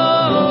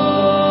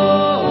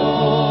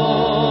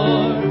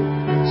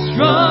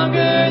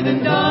 Stronger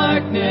than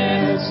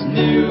darkness,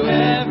 new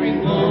every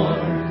morn.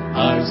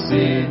 Our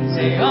sins,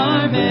 they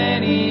are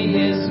many,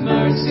 His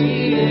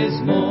mercy is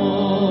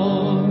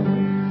more.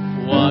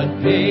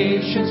 What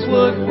patience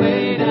would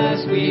wait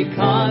as we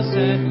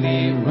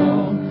constantly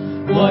roam?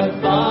 What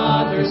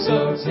Father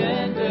so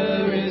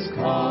tender is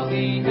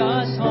calling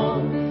us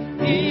home?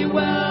 He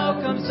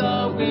welcomes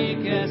the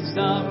weakest,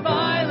 the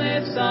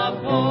vilest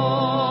of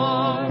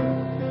poor.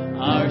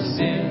 Our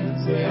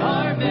sins, they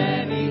are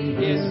many,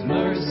 His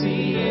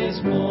mercy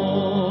is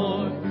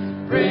more.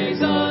 Praise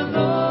the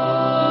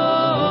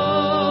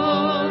Lord,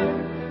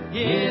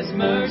 His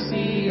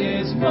mercy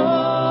is more.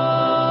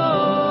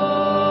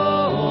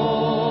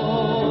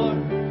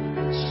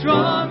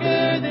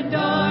 Stronger than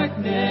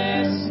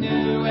darkness,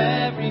 new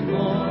every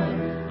morn.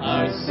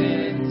 Our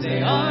sins,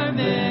 they are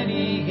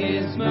many,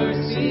 His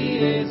mercy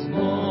is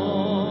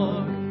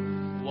more.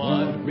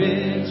 What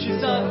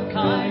riches of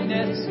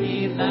kindness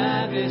He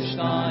lavished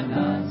on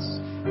us.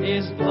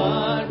 His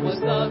blood was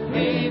the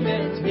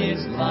payment,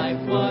 His life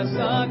was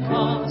the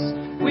cost.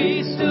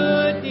 We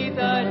stood neath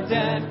a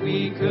debt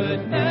we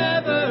could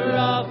never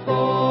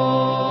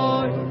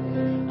afford.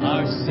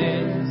 Our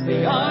sins,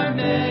 they are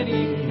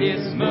many,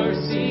 His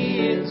mercy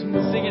is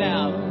more. Sing it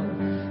out.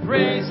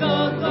 Praise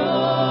the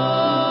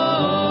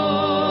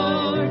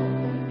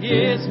Lord,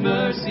 His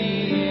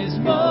mercy is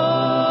more.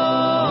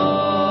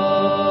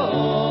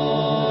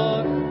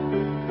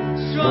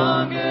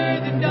 Stronger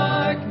than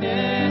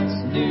darkness,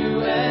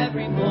 new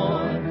every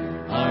morn.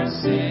 Our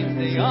sins,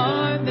 they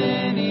are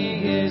many,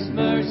 His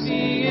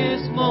mercy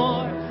is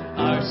more.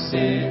 Our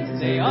sins,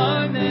 they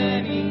are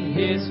many,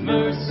 His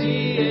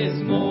mercy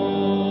is more.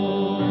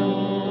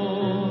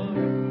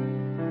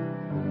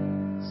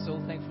 So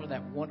thankful for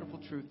that wonderful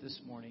truth this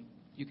morning.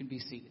 You can be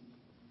seated.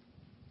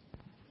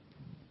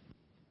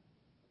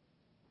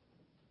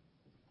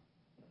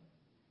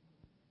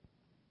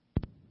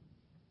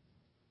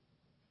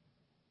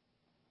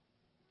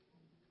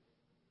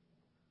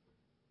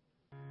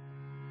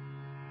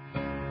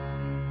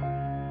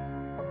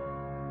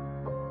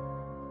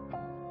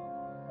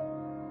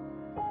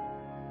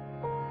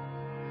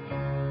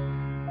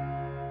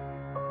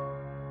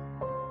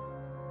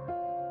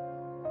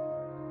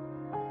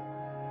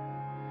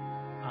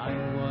 I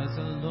was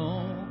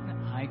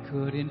alone, I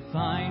couldn't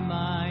find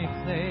my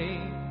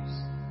place,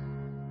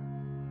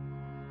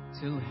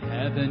 till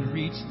heaven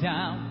reached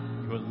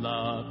down, your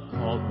love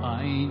called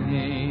my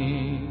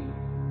name.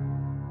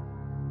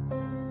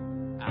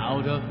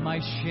 Out of my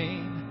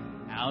shame,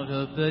 out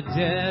of the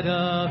dead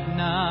of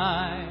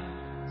night,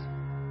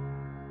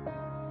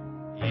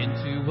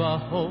 into a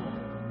hope,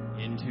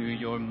 into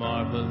your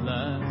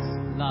marvelous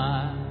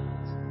light.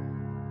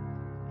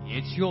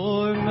 It's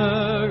your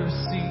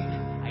mercy,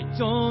 I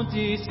don't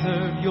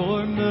deserve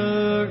your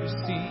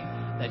mercy,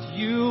 that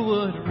you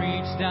would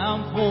reach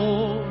down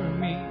for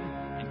me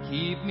and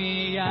keep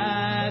me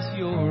as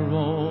your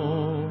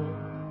own.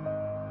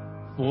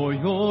 For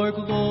your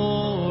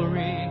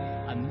glory,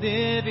 I'm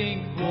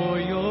living for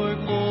your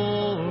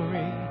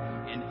glory,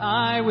 and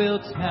I will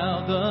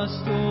tell the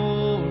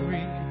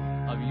story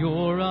of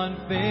your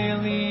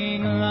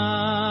unfailing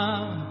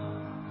love.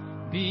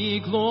 Be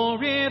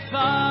glorified,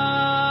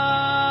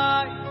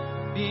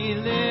 be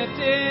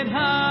lifted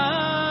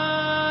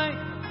high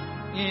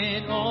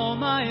in all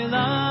my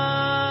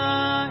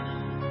life.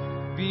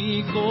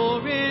 Be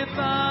glorified.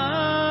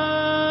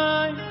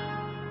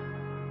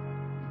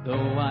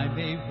 Though I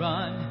may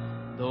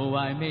run, though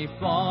I may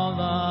fall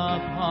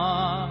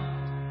apart,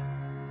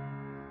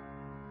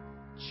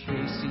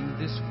 chasing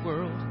this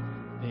world,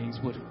 things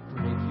would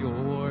break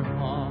your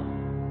heart.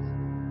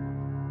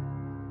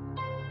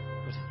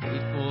 But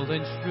faithful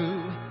and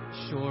true,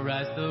 sure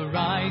as the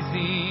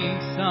rising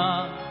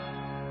sun.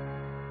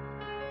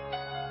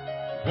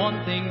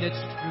 One thing that's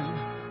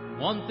true,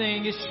 one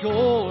thing is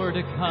sure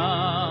to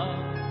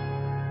come.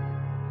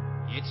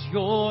 It's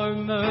your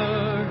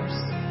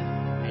mercy.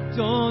 I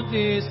don't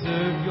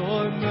deserve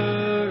your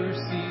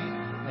mercy,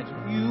 that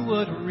you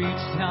would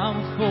reach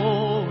down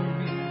for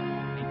me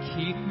and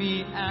keep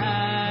me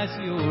as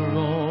your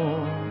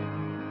own.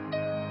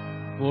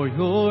 For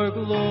your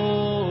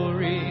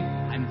glory,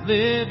 I'm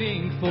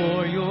living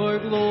for your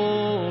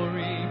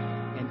glory,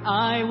 and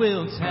I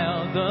will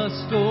tell the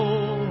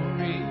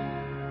story,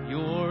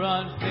 your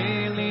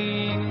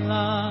unfailing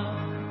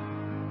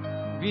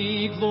love.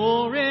 Be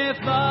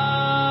glorified,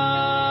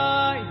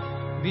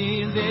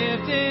 be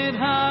lifted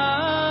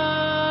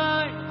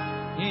high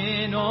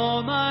in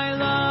all my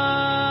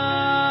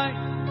life.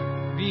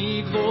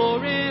 Be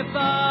glorified,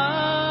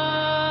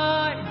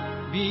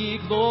 be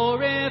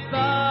glorified,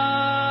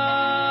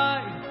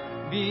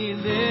 be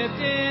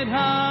lifted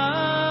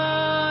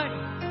high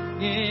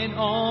in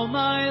all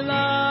my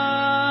life.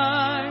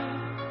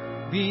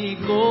 Be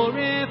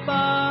glorified,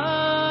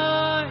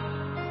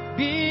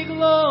 be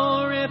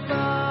glorified.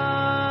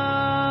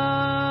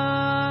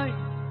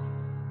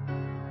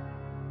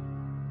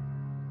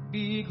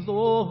 Be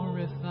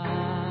glorified.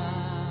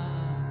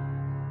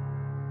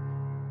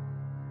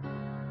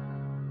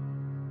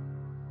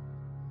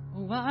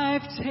 Oh,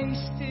 I've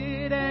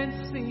tasted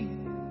and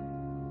seen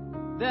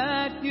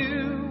that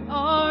you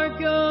are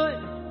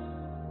good,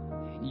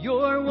 and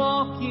you're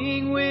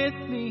walking with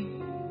me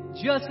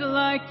just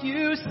like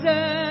you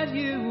said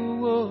you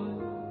would.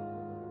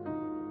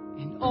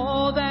 And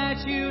all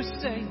that you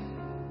say,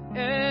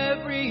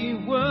 every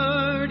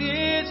word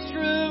is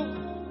true.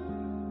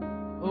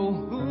 Oh,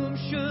 whom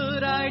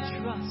should I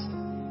trust?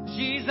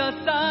 Jesus,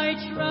 I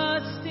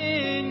trust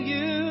in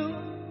you.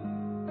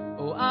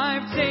 Oh,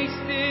 I've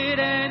tasted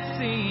and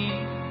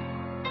seen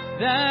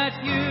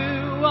that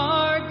you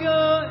are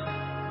good,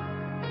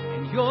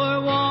 and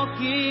you're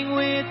walking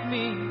with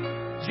me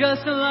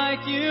just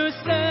like you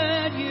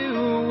said you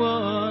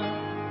would.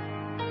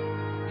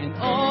 And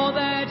all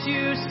that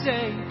you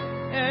say,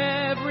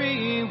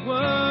 every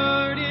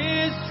word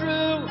is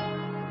true.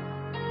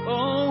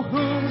 Oh,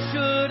 whom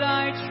should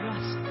I trust?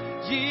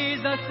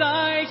 Jesus,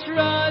 I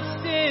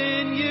trust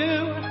in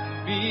you.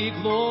 Be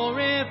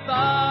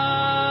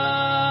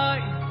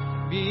glorified,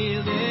 be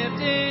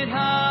lifted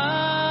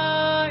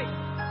high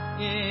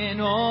in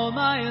all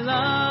my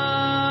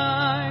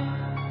life.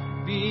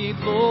 Be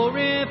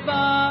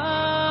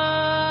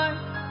glorified,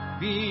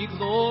 be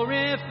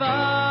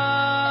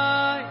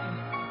glorified,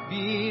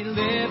 be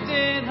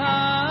lifted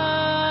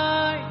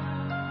high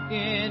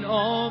in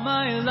all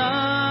my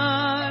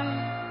life.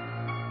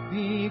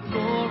 Be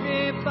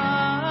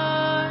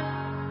glorified,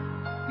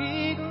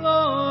 be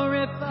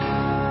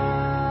glorified.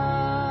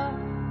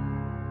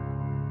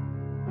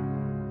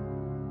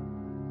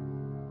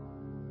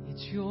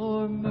 It's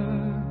your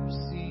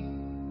mercy.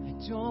 I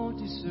don't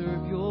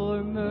deserve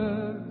your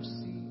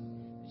mercy,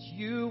 that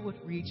you would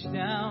reach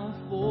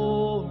down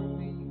for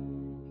me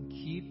and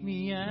keep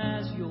me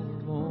as your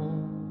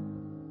own.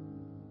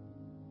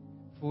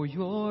 For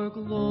your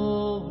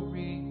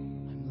glory,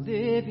 I'm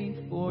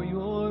living for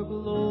your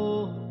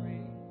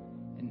glory,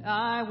 and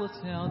I will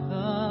tell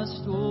the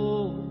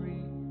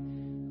story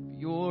of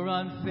your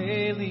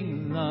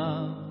unfailing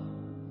love,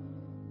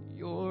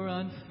 your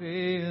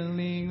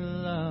unfailing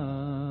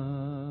love.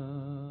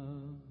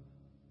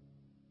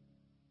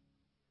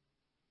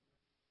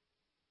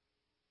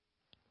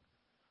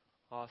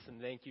 Awesome.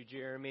 Thank you,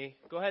 Jeremy.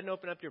 Go ahead and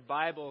open up your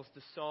Bibles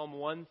to Psalm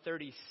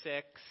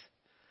 136.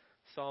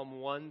 Psalm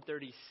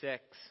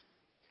 136.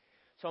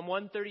 Psalm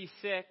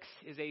 136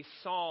 is a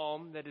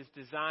psalm that is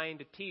designed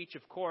to teach,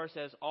 of course,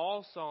 as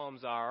all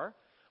psalms are,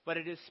 but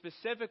it is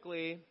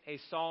specifically a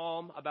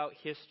psalm about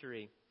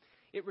history.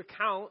 It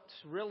recounts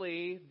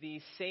really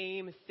the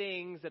same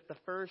things that the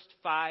first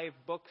 5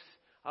 books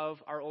of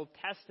our Old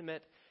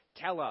Testament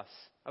tell us.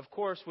 Of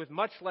course, with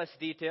much less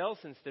detail,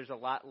 since there's a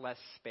lot less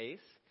space.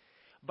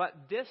 But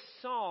this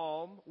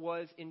psalm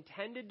was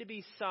intended to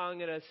be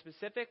sung at a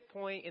specific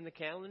point in the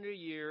calendar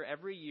year,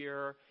 every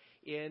year,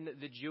 in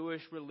the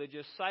Jewish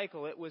religious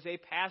cycle. It was a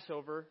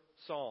Passover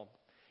psalm.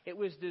 It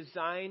was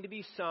designed to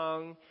be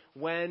sung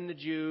when the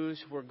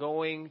Jews were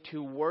going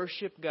to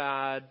worship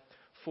God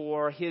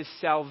for His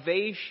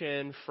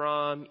salvation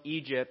from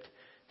Egypt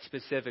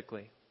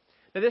specifically.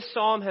 Now, this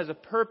psalm has a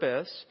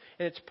purpose,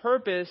 and its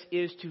purpose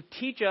is to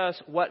teach us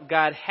what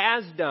God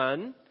has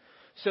done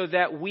so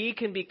that we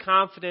can be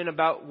confident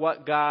about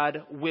what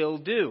God will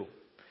do.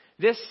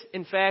 This,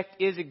 in fact,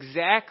 is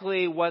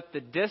exactly what the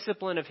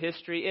discipline of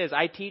history is.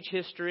 I teach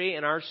history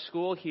in our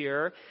school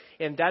here,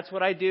 and that's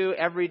what I do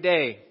every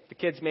day. The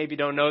kids maybe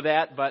don't know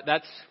that, but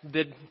that's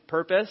the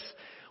purpose.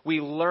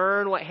 We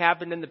learn what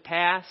happened in the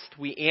past.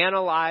 We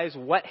analyze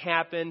what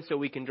happened so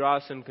we can draw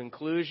some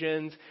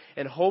conclusions,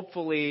 and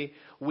hopefully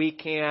we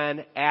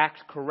can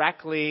act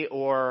correctly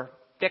or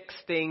fix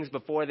things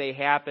before they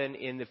happen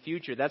in the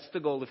future. That's the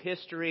goal of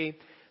history.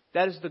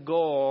 That is the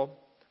goal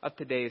of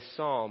today's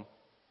psalm.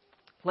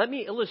 Let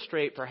me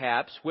illustrate,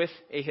 perhaps, with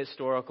a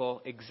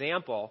historical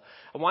example.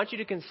 I want you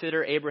to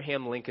consider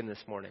Abraham Lincoln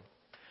this morning.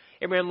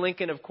 Abraham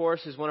Lincoln, of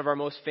course, is one of our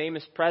most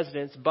famous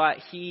presidents, but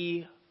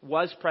he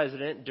was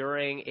president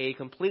during a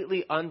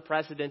completely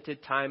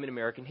unprecedented time in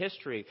American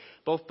history,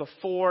 both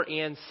before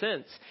and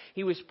since.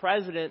 He was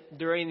president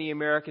during the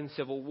American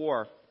Civil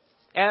War.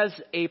 As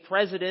a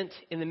president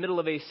in the middle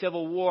of a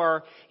civil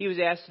war, he was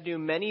asked to do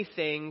many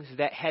things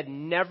that had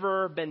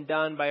never been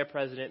done by a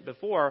president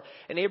before.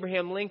 And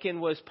Abraham Lincoln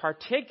was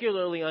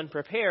particularly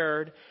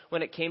unprepared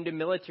when it came to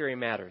military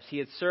matters. He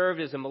had served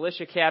as a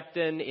militia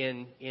captain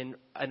in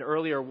an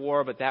earlier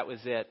war, but that was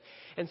it.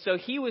 And so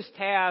he was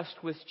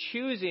tasked with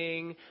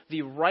choosing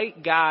the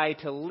right guy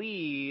to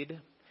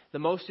lead the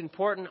most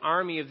important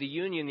army of the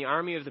Union, the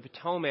Army of the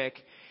Potomac.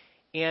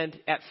 And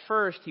at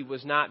first, he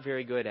was not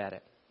very good at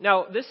it.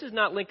 Now, this is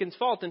not Lincoln's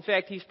fault. In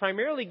fact, he's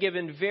primarily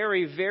given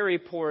very, very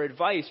poor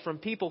advice from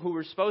people who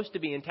were supposed to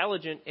be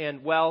intelligent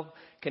and well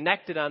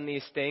connected on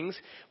these things.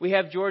 We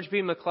have George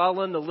B.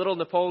 McClellan, the little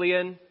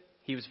Napoleon.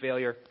 He was a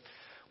failure.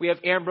 We have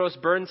Ambrose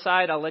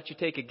Burnside. I'll let you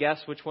take a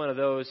guess which one of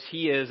those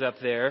he is up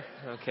there.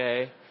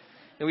 Okay.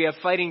 And we have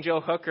Fighting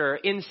Joe Hooker.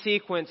 In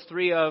sequence,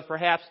 three of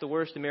perhaps the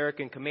worst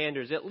American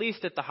commanders, at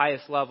least at the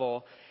highest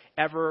level,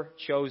 ever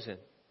chosen.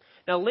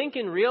 Now,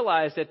 Lincoln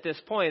realized at this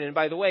point, and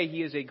by the way,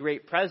 he is a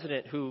great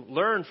president who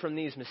learned from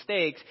these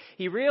mistakes,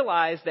 he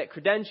realized that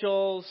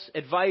credentials,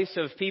 advice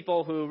of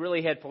people who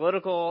really had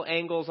political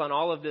angles on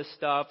all of this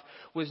stuff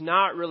was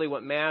not really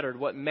what mattered.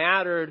 What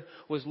mattered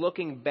was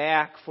looking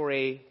back for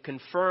a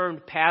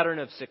confirmed pattern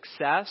of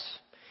success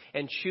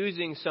and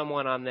choosing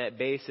someone on that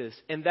basis.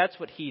 And that's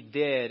what he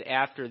did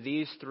after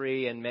these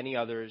three and many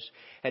others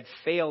had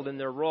failed in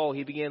their role.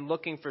 He began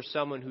looking for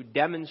someone who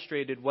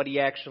demonstrated what he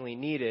actually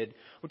needed,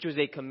 which was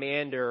a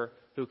commander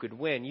who could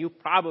win. You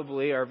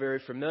probably are very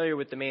familiar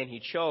with the man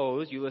he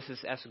chose, Ulysses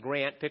S.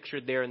 Grant,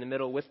 pictured there in the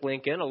middle with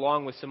Lincoln,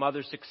 along with some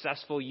other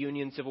successful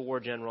Union Civil War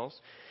generals.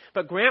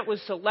 But Grant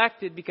was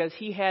selected because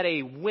he had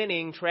a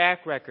winning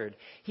track record.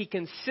 He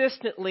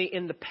consistently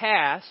in the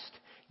past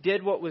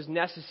did what was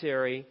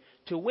necessary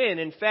to win.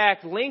 In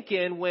fact,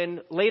 Lincoln,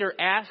 when later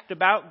asked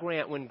about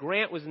Grant, when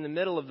Grant was in the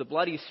middle of the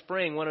Bloody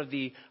Spring, one of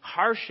the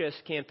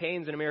harshest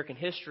campaigns in American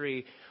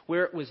history,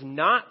 where it was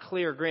not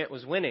clear Grant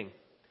was winning,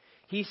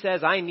 he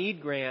says, I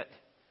need Grant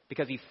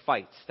because he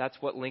fights. That's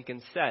what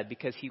Lincoln said,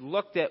 because he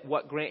looked at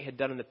what Grant had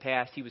done in the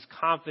past. He was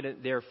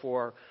confident,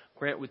 therefore,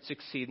 Grant would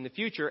succeed in the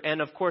future.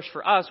 And of course,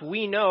 for us,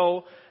 we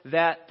know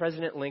that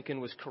President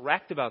Lincoln was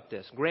correct about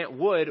this. Grant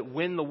would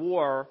win the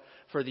war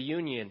for the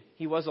Union.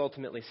 He was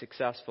ultimately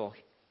successful.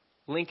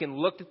 Lincoln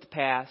looked at the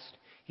past,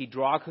 he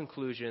drew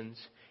conclusions,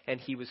 and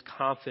he was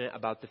confident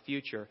about the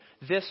future.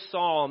 This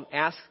psalm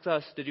asks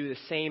us to do the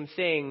same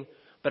thing,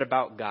 but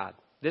about God.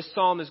 This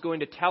psalm is going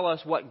to tell us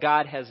what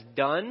God has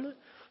done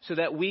so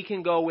that we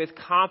can go with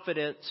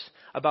confidence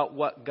about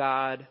what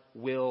God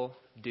will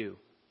do.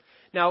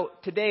 Now,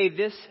 today,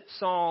 this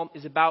psalm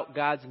is about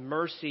God's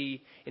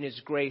mercy and His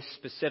grace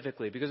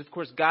specifically, because, of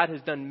course, God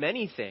has done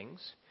many things,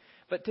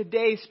 but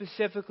today,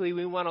 specifically,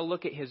 we want to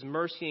look at His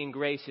mercy and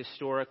grace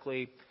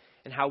historically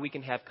and how we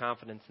can have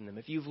confidence in them.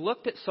 If you've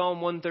looked at Psalm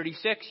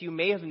 136, you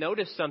may have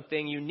noticed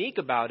something unique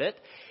about it.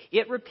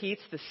 It repeats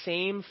the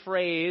same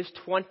phrase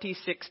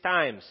 26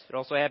 times. It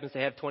also happens to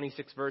have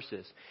 26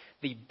 verses.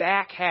 The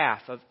back half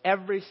of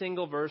every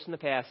single verse in the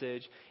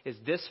passage is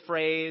this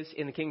phrase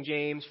in the King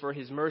James, for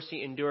His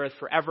mercy endureth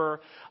forever.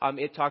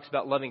 It talks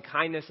about loving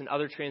kindness in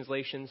other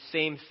translations.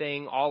 Same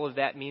thing. All of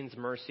that means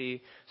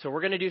mercy. So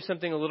we're going to do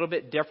something a little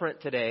bit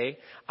different today.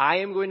 I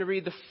am going to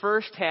read the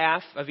first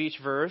half of each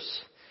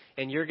verse,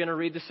 and you're going to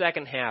read the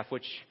second half,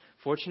 which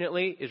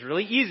fortunately is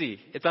really easy.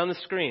 It's on the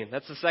screen.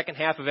 That's the second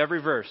half of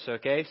every verse,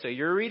 okay? So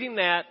you're reading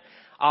that.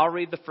 I'll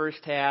read the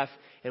first half,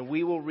 and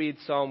we will read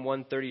Psalm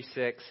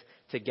 136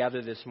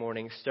 together this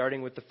morning,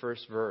 starting with the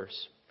first verse.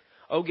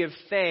 Oh, give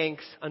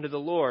thanks unto the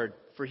Lord,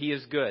 for He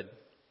is good.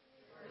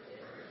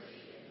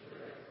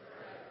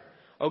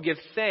 Oh, give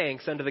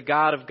thanks unto the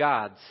God of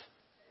gods.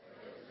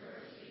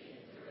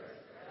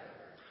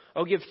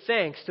 Oh, give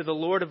thanks to the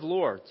Lord of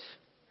lords.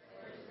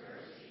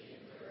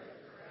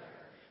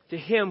 To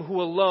Him who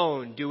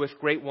alone doeth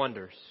great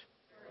wonders.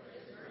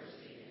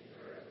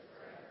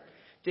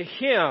 To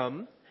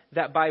Him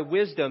that by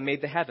wisdom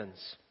made the heavens.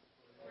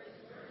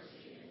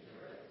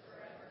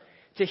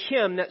 To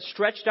Him that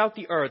stretched out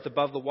the earth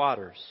above the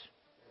waters.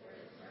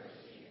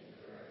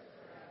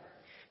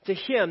 To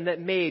Him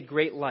that made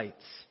great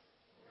lights.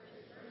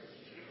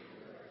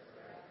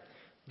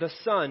 The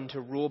sun to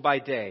rule by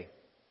day.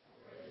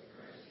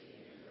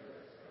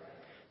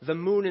 The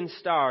moon and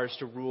stars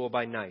to rule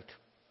by night.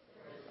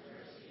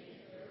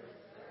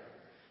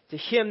 To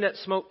Him that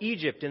smote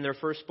Egypt in their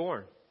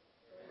firstborn,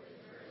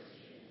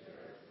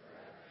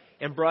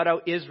 and brought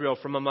out Israel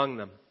from among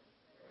them,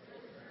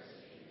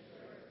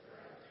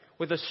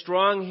 with a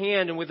strong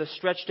hand and with a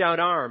stretched out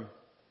arm.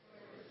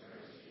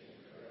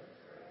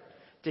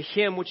 To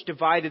Him which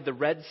divided the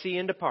Red Sea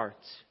into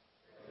parts,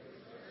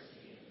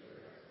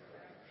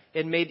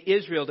 and made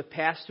Israel to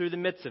pass through the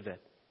midst of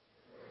it.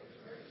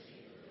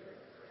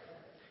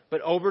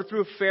 but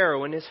overthrew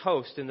Pharaoh and his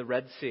host in the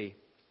Red Sea.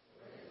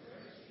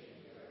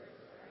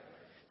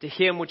 To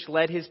him which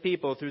led his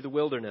people through the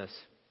wilderness.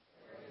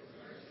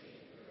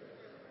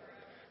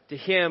 To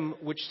him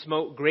which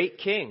smote great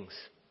kings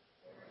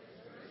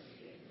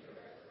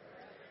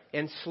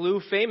and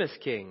slew famous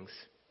kings.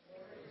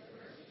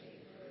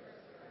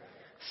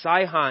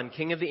 Sihon,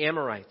 king of the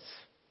Amorites,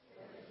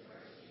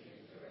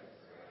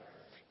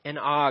 and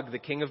Og, the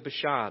king of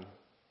Bashan,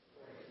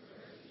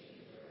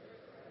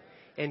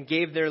 and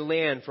gave their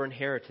land for an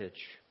heritage.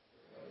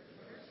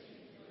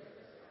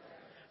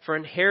 For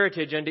an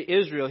heritage unto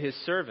Israel his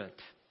servant,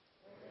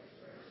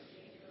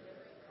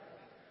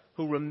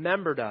 who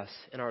remembered us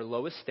in our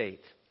low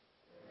estate,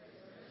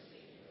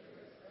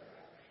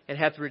 and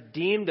hath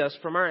redeemed us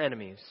from our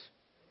enemies,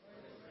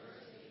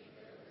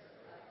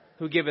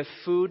 who giveth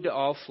food to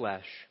all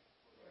flesh.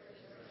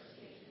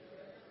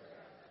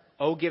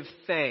 Oh, give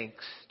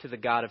thanks to the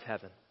God of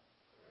heaven.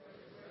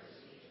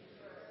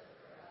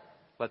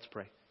 Let's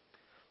pray.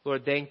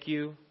 Lord, thank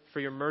you for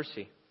your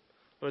mercy.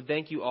 Lord,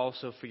 thank you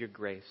also for your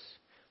grace.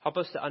 Help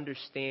us to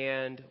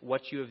understand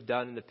what you have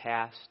done in the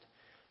past.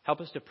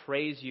 Help us to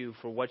praise you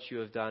for what you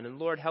have done. And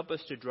Lord, help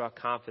us to draw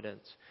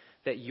confidence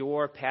that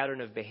your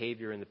pattern of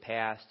behavior in the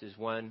past is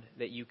one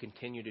that you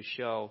continue to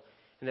show,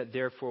 and that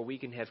therefore we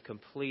can have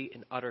complete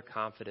and utter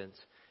confidence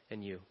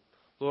in you.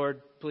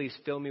 Lord, please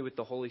fill me with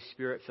the Holy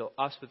Spirit. Fill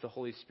us with the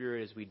Holy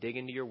Spirit as we dig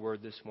into your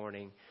word this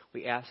morning.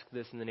 We ask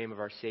this in the name of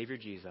our Savior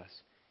Jesus.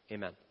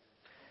 Amen.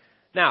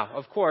 Now,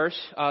 of course,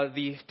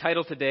 the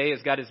title today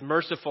is God is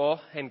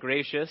merciful and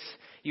gracious.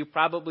 You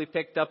probably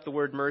picked up the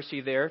word mercy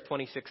there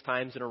 26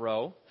 times in a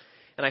row.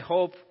 And I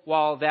hope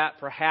while that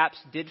perhaps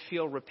did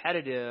feel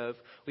repetitive,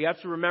 we have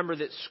to remember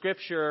that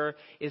Scripture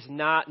is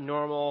not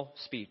normal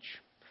speech.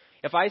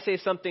 If I say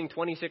something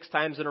 26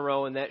 times in a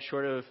row in that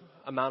short of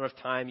amount of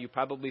time, you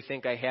probably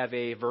think I have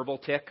a verbal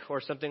tic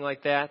or something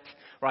like that,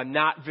 or I'm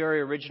not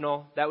very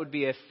original. That would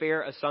be a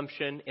fair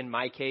assumption in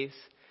my case.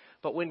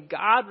 But when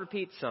God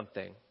repeats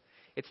something,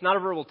 it's not a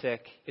verbal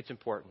tic, it's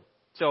important.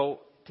 So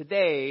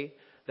today,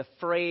 the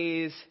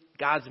phrase,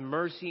 God's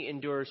mercy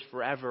endures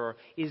forever,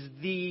 is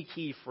the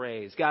key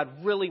phrase. God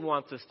really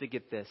wants us to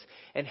get this.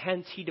 And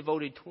hence, he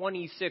devoted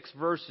 26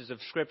 verses of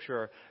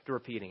Scripture to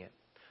repeating it.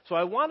 So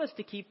I want us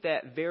to keep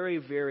that very,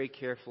 very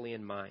carefully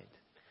in mind.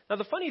 Now,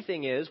 the funny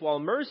thing is, while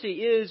mercy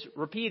is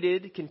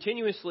repeated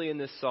continuously in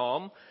this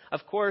psalm,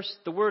 of course,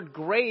 the word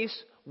grace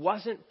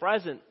wasn't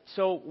present.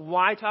 So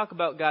why talk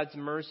about God's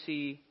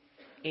mercy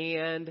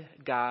and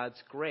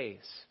God's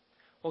grace?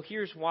 Well,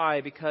 here's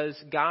why.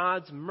 Because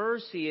God's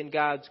mercy and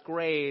God's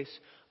grace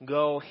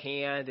go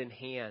hand in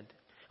hand.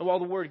 And while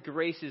the word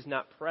grace is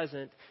not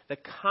present, the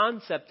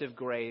concept of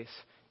grace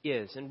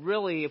is. And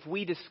really, if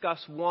we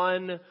discuss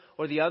one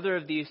or the other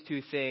of these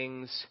two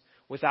things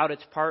without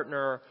its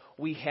partner,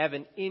 we have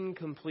an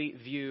incomplete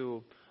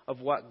view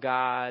of what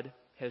God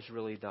has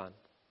really done.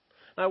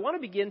 Now, I want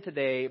to begin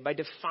today by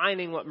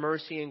defining what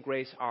mercy and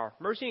grace are.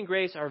 Mercy and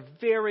grace are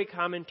very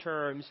common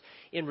terms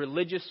in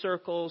religious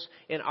circles.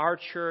 In our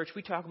church,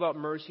 we talk about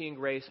mercy and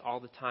grace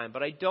all the time.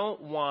 But I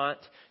don't want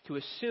to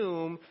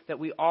assume that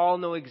we all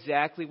know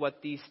exactly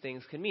what these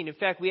things can mean. In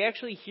fact, we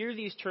actually hear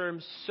these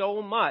terms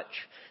so much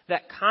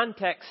that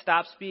context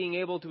stops being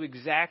able to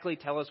exactly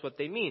tell us what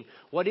they mean.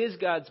 What is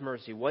God's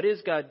mercy? What is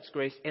God's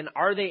grace? And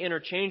are they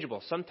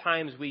interchangeable?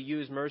 Sometimes we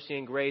use mercy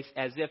and grace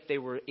as if they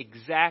were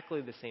exactly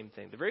the same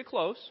thing. They're very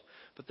close,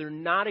 but they're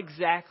not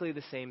exactly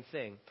the same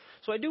thing.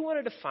 So I do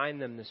want to define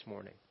them this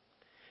morning.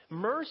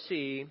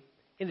 Mercy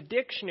in the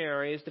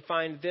dictionary is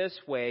defined this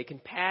way: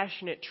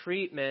 compassionate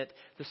treatment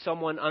to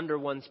someone under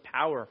one's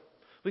power.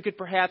 We could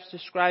perhaps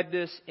describe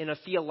this in a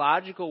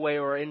theological way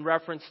or in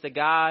reference to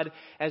God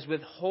as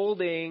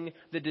withholding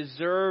the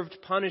deserved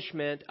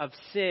punishment of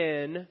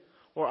sin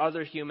or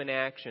other human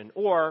action.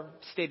 Or,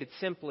 stated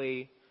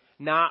simply,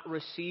 not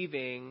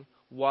receiving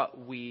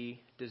what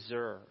we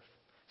deserve.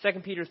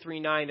 2 Peter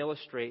 3:9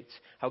 illustrates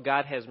how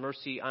God has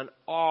mercy on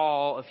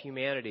all of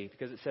humanity,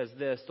 because it says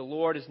this: the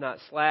Lord is not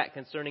slack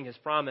concerning his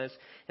promise,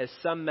 as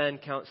some men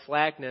count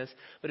slackness,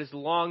 but is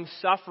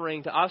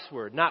long-suffering to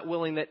usward, not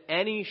willing that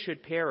any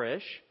should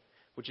perish,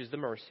 which is the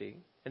mercy.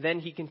 And then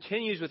he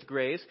continues with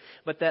grace,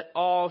 but that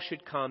all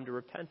should come to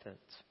repentance.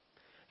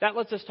 That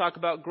lets us talk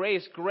about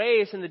grace.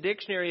 Grace in the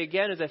dictionary,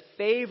 again, is a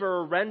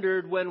favor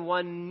rendered when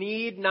one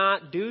need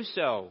not do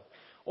so.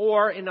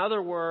 Or, in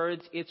other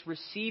words, it's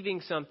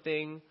receiving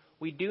something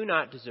we do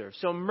not deserve.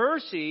 So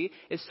mercy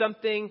is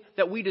something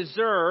that we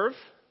deserve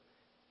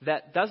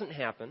that doesn't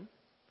happen.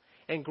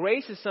 And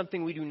grace is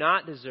something we do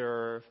not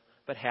deserve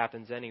but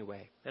happens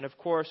anyway. And of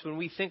course, when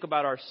we think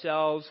about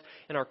ourselves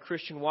and our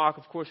Christian walk,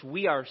 of course,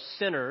 we are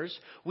sinners.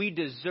 We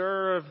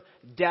deserve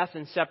death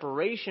and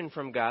separation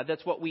from God.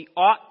 That's what we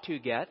ought to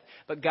get.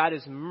 But God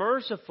is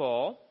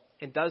merciful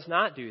and does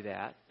not do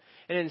that.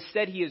 And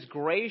instead, he is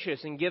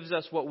gracious and gives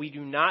us what we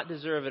do not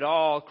deserve at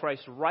all,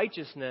 Christ's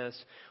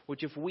righteousness,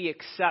 which if we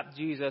accept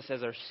Jesus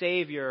as our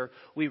Savior,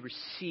 we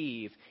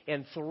receive.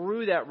 And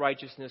through that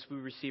righteousness, we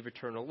receive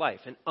eternal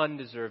life, an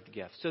undeserved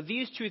gift. So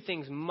these two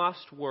things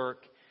must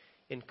work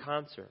in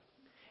concert.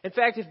 In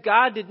fact, if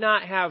God did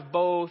not have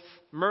both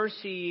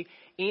mercy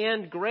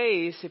and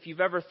grace, if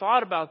you've ever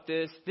thought about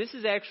this, this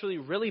is actually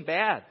really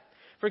bad.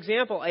 For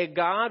example, a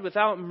God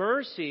without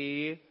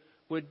mercy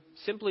would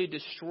simply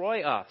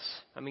destroy us.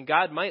 I mean,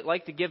 God might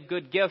like to give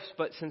good gifts,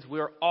 but since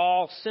we're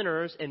all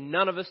sinners and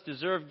none of us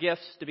deserve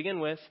gifts to begin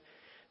with,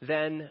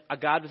 then a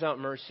God without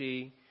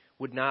mercy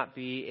would not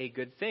be a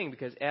good thing.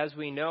 Because as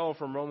we know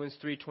from Romans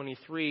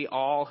 3:23,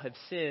 all have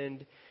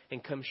sinned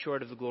and come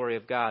short of the glory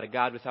of God. A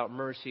God without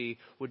mercy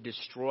would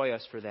destroy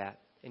us for that,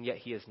 and yet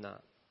He is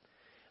not.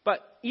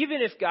 But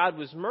even if God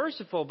was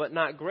merciful but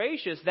not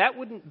gracious, that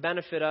wouldn't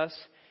benefit us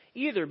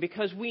either,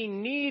 because we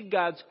need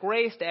God's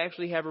grace to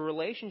actually have a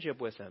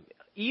relationship with Him.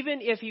 Even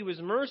if He was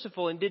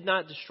merciful and did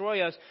not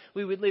destroy us,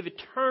 we would live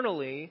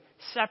eternally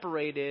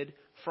separated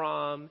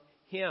from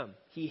Him.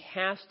 He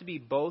has to be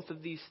both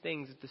of these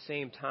things at the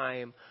same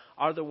time.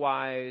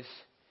 Otherwise,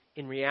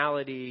 in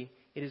reality,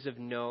 it is of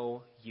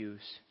no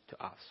use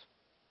to us.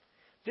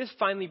 This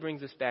finally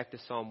brings us back to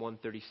Psalm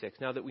 136,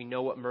 now that we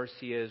know what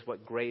mercy is,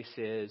 what grace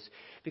is,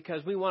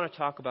 because we want to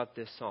talk about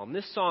this psalm.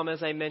 This psalm,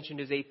 as I mentioned,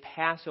 is a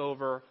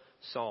Passover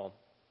psalm.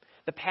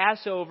 The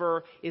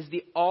Passover is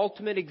the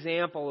ultimate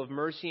example of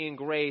mercy and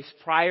grace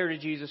prior to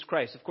Jesus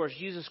Christ. Of course,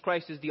 Jesus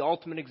Christ is the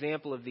ultimate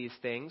example of these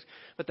things,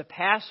 but the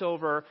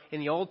Passover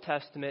in the Old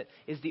Testament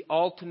is the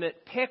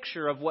ultimate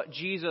picture of what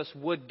Jesus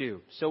would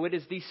do. So it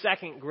is the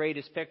second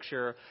greatest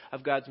picture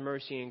of God's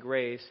mercy and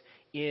grace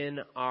in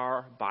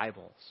our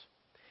Bibles.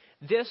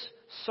 This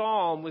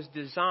psalm was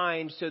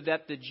designed so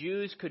that the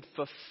Jews could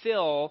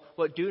fulfill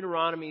what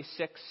Deuteronomy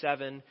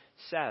 6:7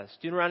 says.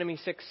 Deuteronomy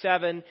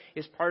 6:7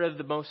 is part of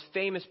the most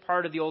famous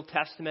part of the Old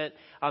Testament,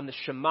 the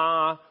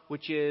Shema,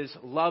 which is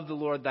love the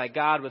Lord thy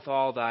God with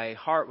all thy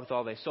heart, with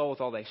all thy soul,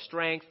 with all thy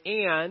strength,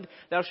 and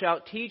thou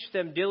shalt teach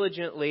them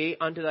diligently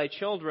unto thy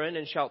children,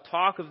 and shalt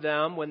talk of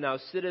them when thou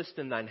sittest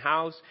in thine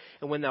house,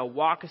 and when thou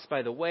walkest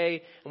by the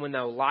way, and when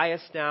thou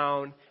liest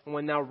down, and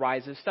when thou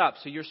risest up.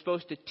 So you're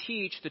supposed to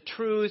teach the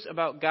truths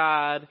about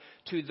God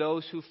to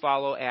those who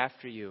follow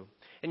after you.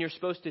 And you're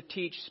supposed to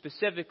teach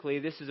specifically,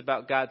 this is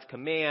about God's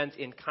commands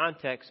in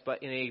context,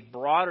 but in a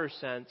broader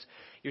sense,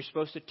 you're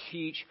supposed to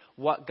teach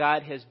what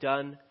God has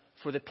done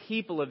for the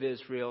people of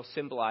Israel,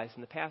 symbolized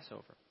in the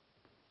Passover.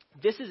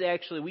 This is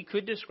actually, we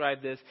could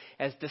describe this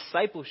as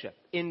discipleship.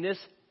 In this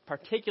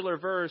particular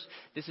verse,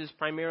 this is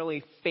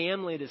primarily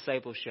family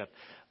discipleship.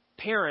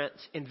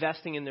 Parents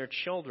investing in their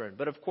children.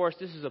 But of course,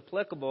 this is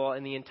applicable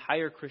in the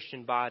entire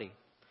Christian body.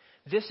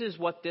 This is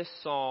what this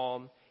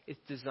psalm is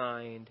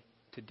designed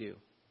to do.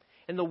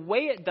 And the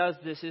way it does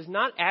this is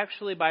not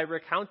actually by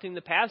recounting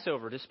the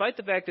Passover. Despite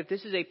the fact that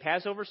this is a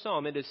Passover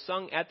psalm, it is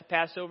sung at the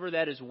Passover.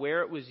 That is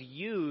where it was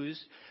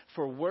used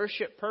for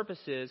worship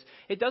purposes.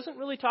 It doesn't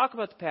really talk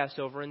about the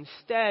Passover.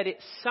 Instead, it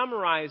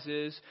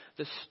summarizes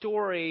the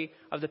story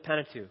of the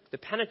Pentateuch. The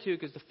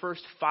Pentateuch is the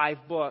first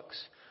 5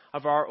 books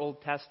of our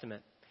Old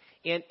Testament.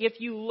 And if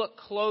you look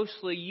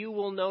closely, you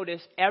will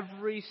notice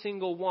every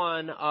single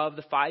one of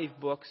the 5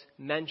 books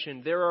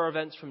mentioned. There are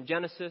events from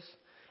Genesis,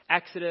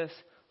 Exodus,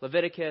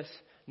 Leviticus,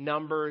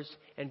 Numbers,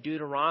 and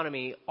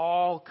Deuteronomy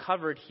all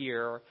covered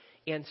here.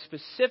 And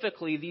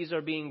specifically, these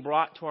are being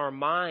brought to our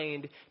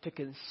mind to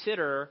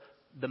consider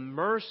the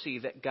mercy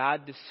that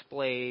God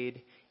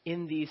displayed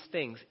in these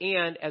things.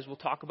 And, as we'll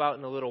talk about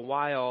in a little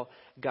while,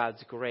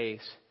 God's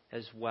grace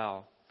as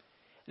well.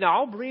 Now,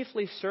 I'll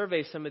briefly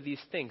survey some of these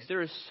things.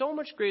 There is so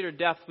much greater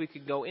depth we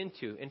could go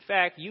into. In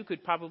fact, you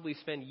could probably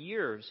spend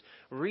years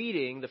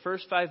reading the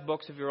first 5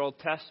 books of your Old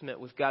Testament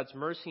with God's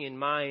mercy in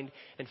mind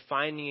and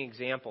finding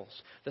examples.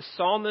 The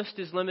psalmist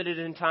is limited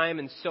in time,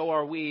 and so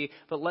are we,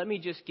 but let me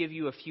just give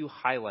you a few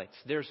highlights.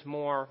 There's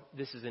more.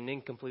 This is an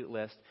incomplete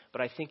list,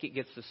 but I think it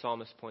gets the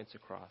psalmist's points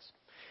across.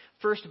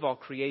 First of all,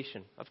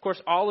 creation. Of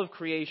course, all of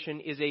creation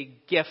is a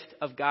gift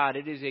of God.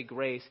 It is a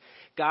grace.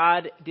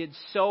 God did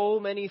so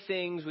many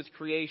things with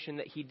creation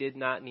that He did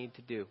not need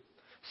to do.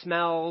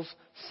 Smells,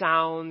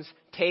 sounds,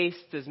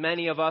 tastes, as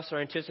many of us are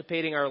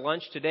anticipating our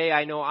lunch today.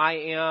 I know I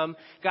am.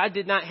 God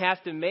did not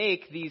have to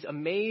make these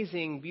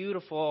amazing,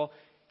 beautiful,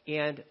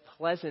 and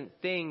pleasant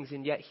things,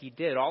 and yet He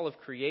did. All of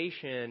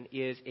creation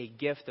is a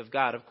gift of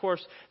God. Of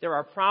course, there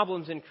are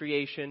problems in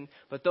creation,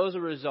 but those are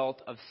a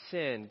result of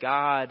sin.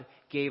 God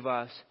gave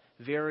us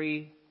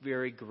very,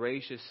 very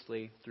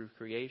graciously through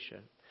creation.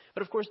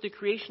 But of course, the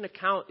creation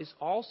account is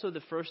also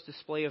the first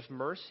display of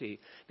mercy,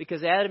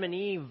 because Adam and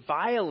Eve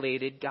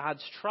violated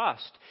God's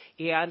trust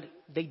and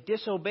they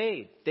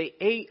disobeyed. They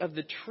ate of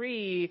the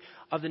tree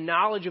of the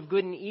knowledge of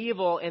good and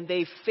evil, and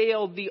they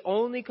failed the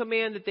only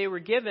command that they were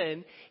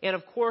given. And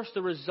of course,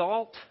 the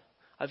result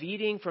of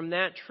eating from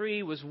that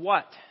tree was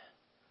what?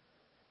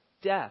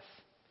 Death.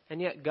 And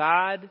yet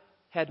God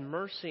had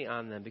mercy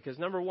on them, because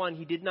number one,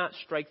 He did not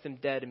strike them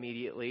dead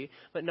immediately,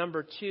 but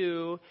number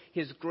two,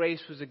 His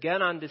grace was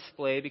again on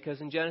display, because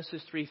in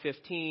Genesis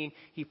 3:15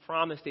 He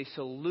promised a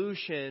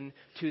solution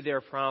to their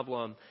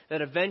problem,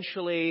 that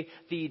eventually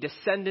the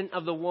descendant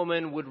of the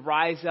woman would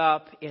rise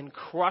up and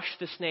crush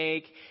the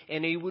snake,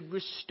 and He would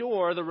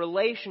restore the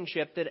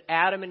relationship that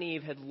Adam and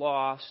Eve had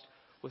lost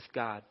with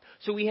God.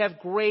 So we have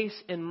grace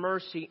and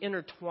mercy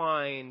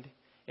intertwined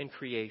in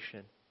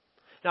creation.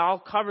 Now I'll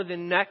cover the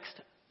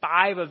next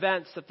 5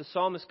 events that the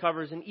psalmist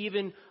covers in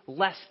even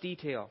less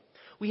detail.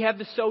 We have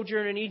the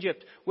sojourn in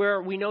Egypt, where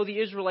we know the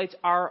Israelites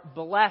are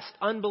blessed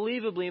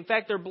unbelievably. In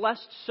fact, they're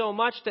blessed so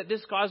much that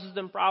this causes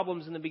them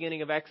problems in the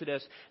beginning of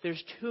Exodus.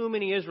 There's too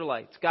many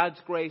Israelites. God's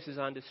grace is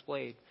on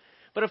display.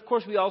 But of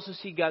course, we also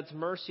see God's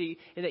mercy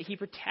in that He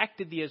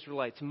protected the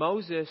Israelites,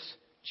 Moses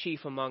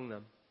chief among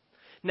them.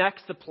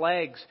 Next, the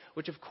plagues,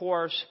 which of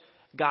course,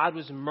 God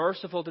was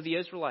merciful to the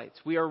Israelites.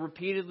 We are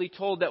repeatedly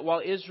told that while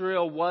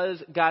Israel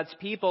was God's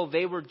people,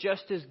 they were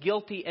just as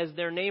guilty as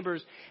their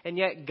neighbors, and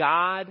yet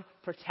God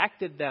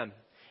protected them.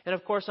 And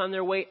of course, on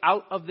their way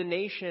out of the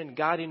nation,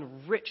 God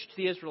enriched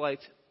the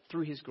Israelites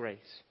through His grace.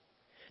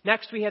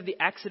 Next, we have the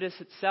Exodus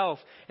itself,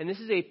 and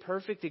this is a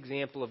perfect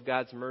example of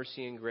God's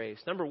mercy and grace.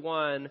 Number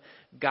one,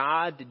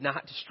 God did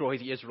not destroy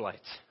the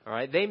Israelites. All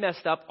right, they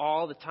messed up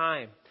all the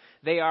time.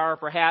 They are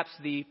perhaps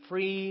the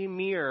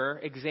premier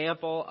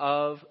example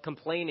of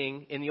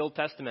complaining in the Old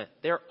Testament.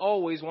 They're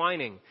always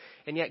whining,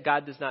 and yet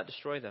God does not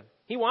destroy them.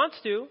 He wants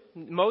to.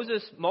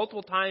 Moses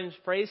multiple times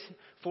prays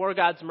for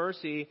God's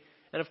mercy,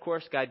 and of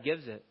course God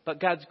gives it. But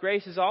God's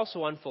grace is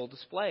also on full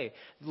display.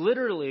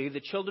 Literally,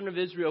 the children of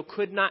Israel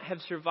could not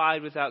have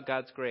survived without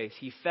God's grace.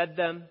 He fed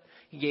them.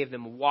 He gave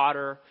them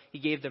water. He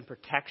gave them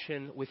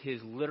protection with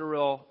His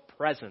literal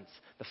presence,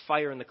 the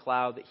fire and the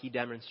cloud that He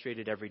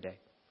demonstrated every day.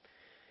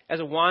 As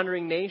a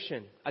wandering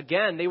nation,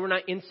 again, they were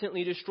not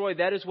instantly destroyed.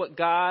 That is what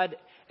God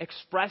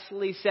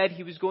expressly said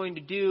He was going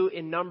to do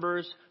in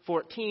Numbers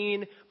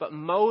 14. But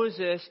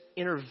Moses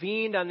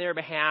intervened on their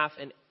behalf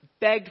and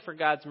begged for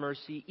God's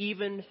mercy,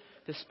 even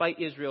despite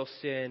Israel's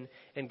sin,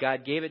 and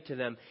God gave it to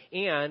them.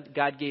 And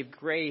God gave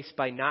grace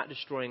by not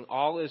destroying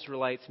all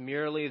Israelites,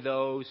 merely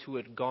those who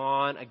had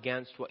gone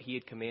against what He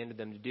had commanded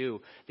them to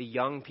do. The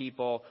young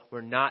people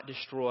were not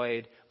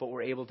destroyed, but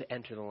were able to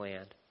enter the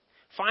land.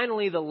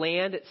 Finally, the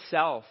land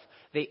itself.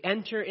 They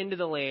enter into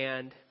the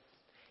land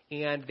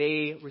and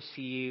they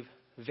receive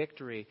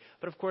victory.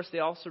 But of course, they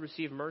also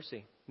receive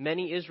mercy.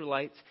 Many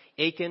Israelites,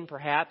 Achan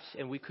perhaps,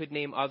 and we could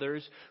name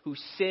others, who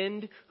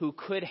sinned, who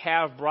could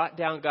have brought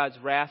down God's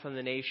wrath on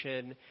the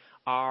nation,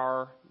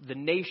 the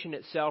nation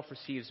itself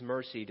receives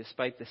mercy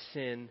despite the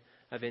sin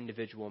of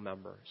individual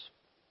members.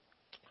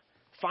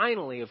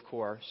 Finally, of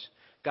course,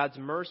 God's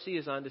mercy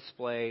is on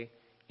display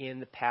in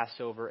the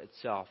Passover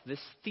itself. This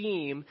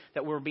theme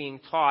that we're being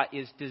taught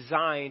is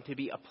designed to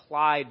be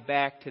applied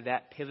back to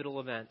that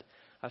pivotal event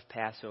of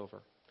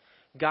Passover.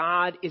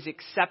 God is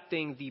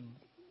accepting the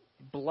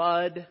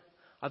blood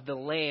of the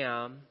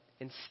lamb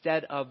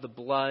instead of the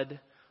blood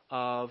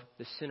of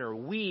the sinner.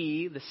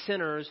 We, the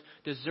sinners,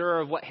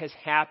 deserve what has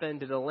happened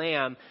to the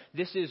lamb.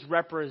 This is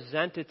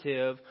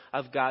representative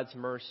of God's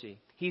mercy.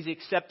 He's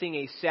accepting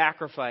a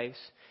sacrifice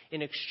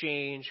in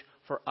exchange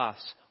for us,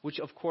 which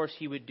of course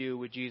He would do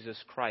with Jesus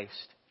Christ.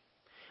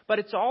 But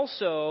it's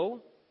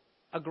also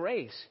a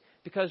grace,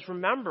 because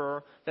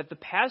remember that the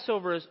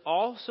Passover is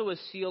also a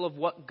seal of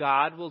what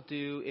God will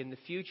do in the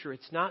future.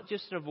 It's not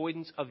just an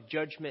avoidance of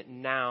judgment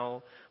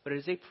now, but it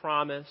is a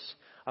promise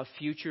of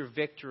future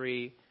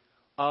victory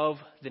of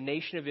the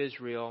nation of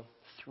Israel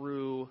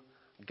through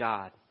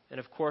God. And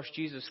of course,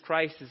 Jesus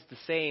Christ is the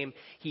same.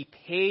 He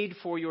paid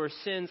for your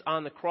sins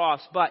on the cross,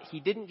 but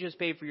He didn't just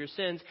pay for your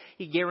sins.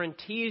 He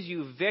guarantees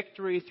you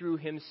victory through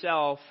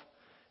Himself.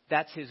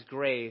 That's His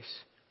grace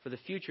for the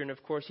future. And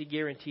of course, He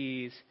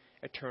guarantees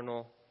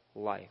eternal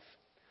life.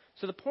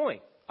 So the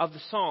point of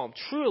the psalm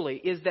truly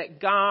is that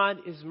God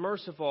is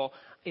merciful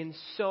in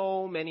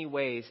so many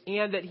ways,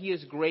 and that He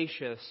is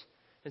gracious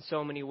in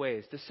so many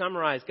ways. To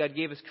summarize, God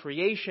gave us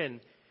creation.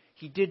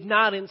 He did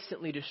not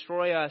instantly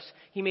destroy us.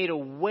 He made a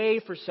way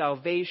for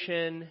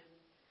salvation,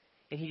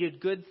 and He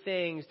did good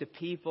things to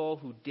people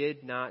who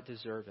did not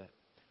deserve it.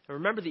 And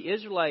remember, the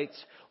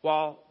Israelites,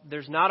 while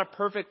there's not a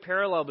perfect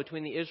parallel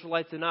between the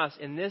Israelites and us,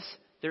 in this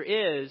there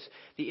is,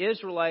 the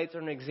Israelites are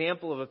an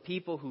example of a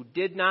people who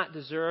did not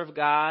deserve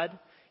God.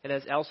 And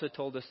as Elsa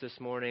told us this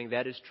morning,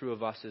 that is true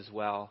of us as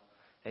well.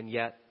 And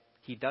yet,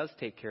 He does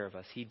take care of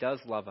us. He does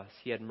love us.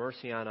 He had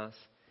mercy on us,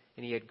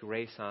 and He had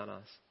grace on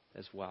us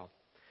as well.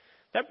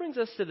 That brings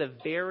us to the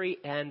very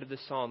end of the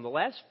psalm. The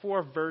last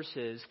 4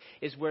 verses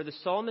is where the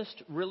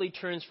psalmist really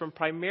turns from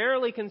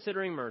primarily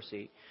considering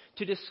mercy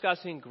to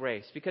discussing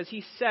grace, because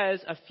he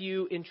says a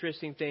few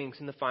interesting things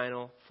in the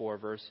final 4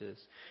 verses.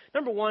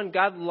 Number 1,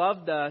 God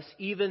loved us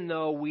even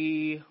though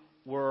we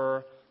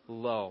were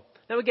low.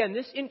 Now again,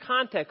 this in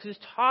context is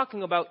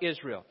talking about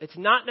Israel. It's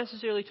not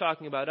necessarily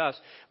talking about us,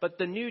 but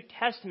the New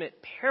Testament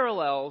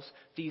parallels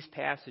these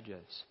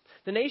passages.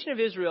 The nation of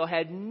Israel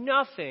had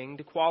nothing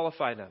to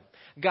qualify them.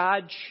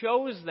 God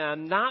chose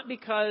them not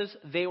because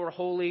they were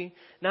holy,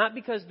 not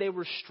because they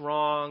were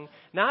strong,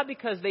 not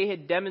because they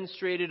had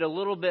demonstrated a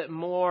little bit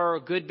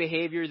more good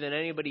behavior than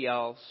anybody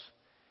else.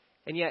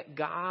 And yet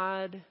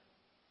God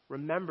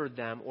remembered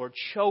them or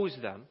chose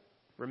them.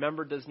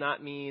 Remember does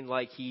not mean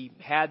like He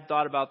had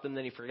thought about them,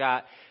 then He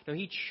forgot. No,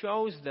 He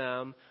chose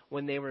them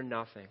when they were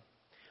nothing.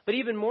 But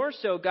even more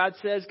so, God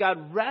says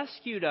God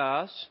rescued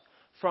us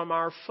from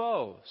our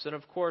foes. And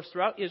of course,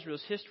 throughout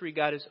Israel's history,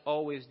 God is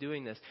always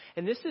doing this.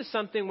 And this is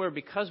something where,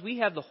 because we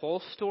have the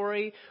whole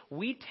story,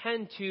 we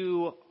tend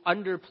to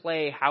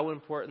underplay how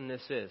important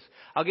this is.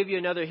 I'll give you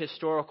another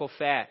historical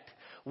fact.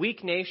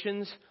 Weak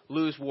nations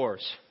lose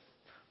wars.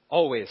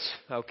 Always,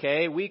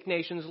 okay? Weak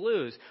nations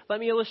lose. Let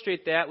me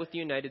illustrate that with the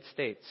United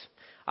States.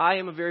 I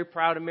am a very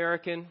proud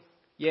American.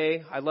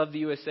 Yay, I love the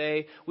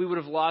USA. We would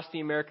have lost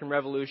the American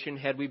Revolution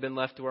had we been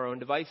left to our own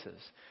devices.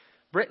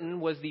 Britain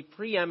was the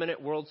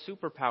preeminent world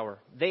superpower.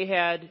 They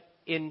had,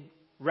 in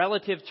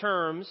relative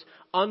terms,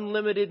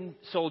 unlimited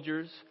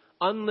soldiers,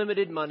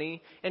 unlimited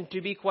money, and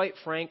to be quite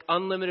frank,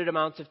 unlimited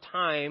amounts of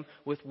time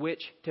with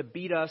which to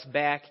beat us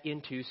back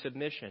into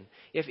submission.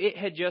 If it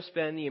had just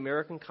been the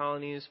American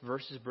colonies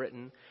versus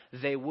Britain,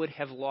 they would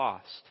have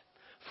lost.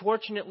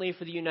 Fortunately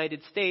for the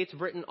United States,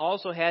 Britain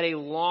also had a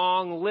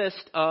long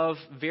list of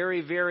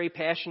very, very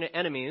passionate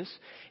enemies,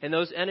 and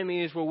those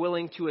enemies were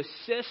willing to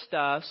assist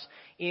us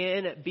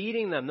in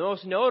beating them. The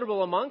most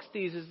notable amongst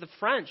these is the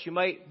French. You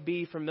might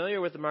be familiar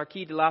with the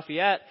Marquis de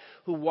Lafayette,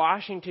 who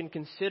Washington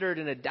considered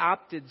an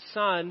adopted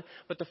son,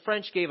 but the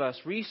French gave us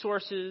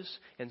resources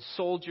and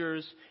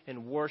soldiers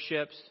and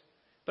warships.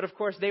 But of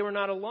course, they were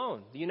not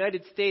alone. The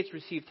United States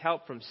received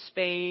help from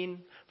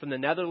Spain, from the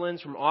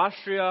Netherlands, from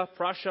Austria,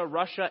 Prussia,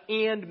 Russia,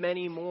 and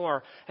many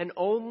more. And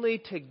only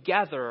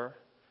together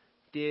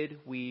did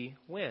we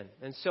win.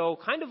 And so,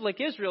 kind of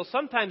like Israel,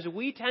 sometimes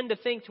we tend to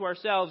think to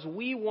ourselves,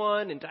 we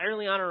won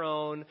entirely on our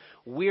own,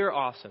 we're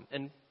awesome.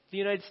 And the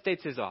United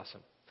States is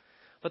awesome.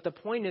 But the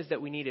point is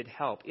that we needed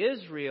help.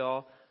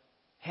 Israel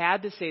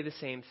had to say the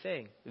same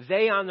thing.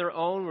 They on their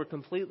own were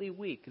completely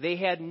weak. They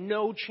had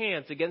no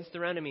chance against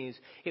their enemies.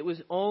 It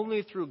was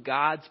only through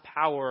God's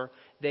power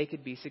they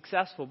could be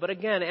successful. But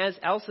again, as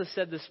Elsa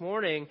said this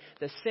morning,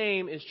 the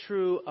same is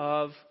true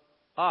of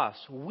us.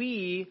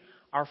 We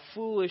are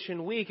foolish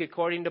and weak,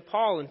 according to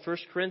Paul in 1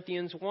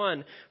 Corinthians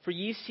 1. For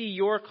ye see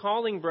your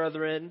calling,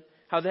 brethren,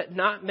 how that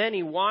not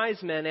many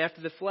wise men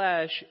after the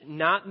flesh,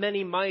 not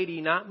many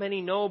mighty, not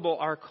many noble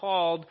are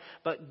called,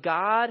 but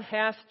God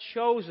hath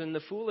chosen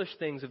the foolish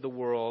things of the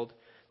world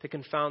to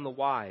confound the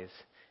wise.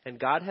 And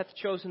God hath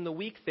chosen the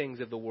weak things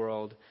of the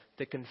world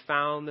to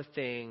confound the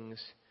things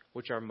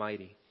which are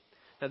mighty.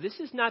 Now this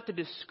is not to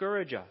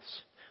discourage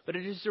us, but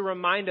it is to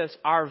remind us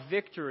our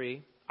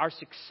victory, our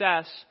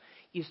success,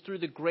 is through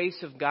the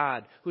grace of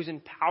God, who's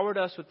empowered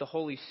us with the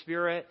Holy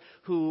Spirit,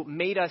 who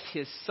made us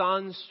His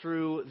sons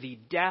through the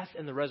death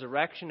and the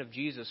resurrection of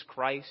Jesus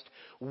Christ.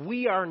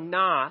 We are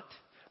not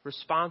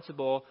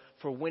responsible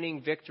for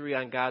winning victory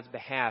on God's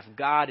behalf.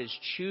 God is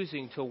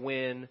choosing to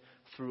win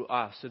through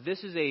us. So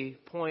this is a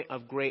point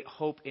of great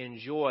hope and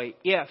joy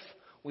if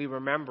we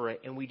remember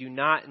it, and we do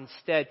not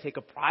instead take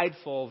a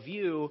prideful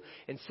view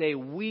and say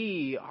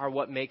we are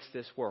what makes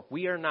this work.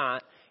 We are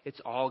not. It's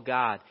all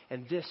God.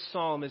 And this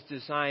psalm is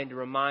designed to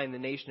remind the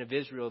nation of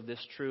Israel of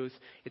this truth.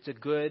 It's a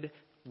good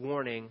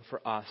warning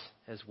for us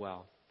as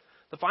well.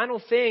 The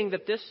final thing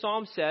that this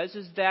psalm says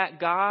is that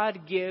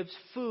God gives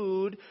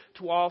food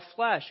to all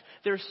flesh.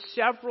 There's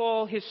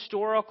several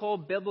historical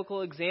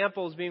biblical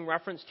examples being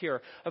referenced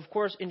here. Of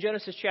course, in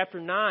Genesis chapter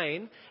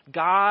 9,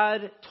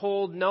 God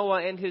told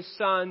Noah and his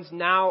sons,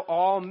 now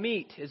all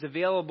meat is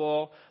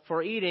available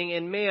for eating.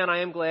 And man, I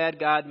am glad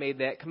God made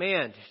that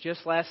command.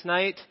 Just last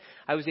night,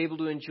 I was able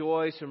to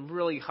enjoy some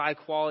really high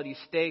quality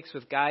steaks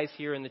with guys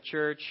here in the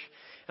church.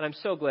 And I'm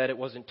so glad it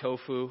wasn't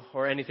tofu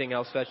or anything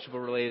else vegetable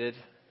related.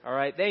 All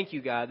right, thank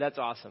you, God. That's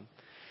awesome.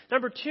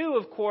 Number two,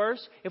 of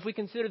course, if we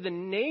consider the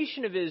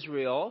nation of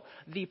Israel,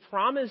 the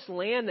promised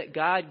land that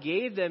God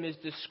gave them is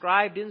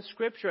described in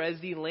Scripture as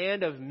the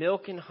land of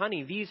milk and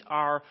honey. These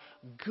are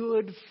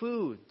good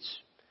foods.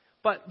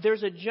 But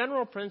there's a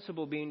general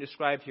principle being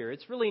described here.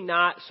 It's really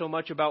not so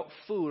much about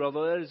food,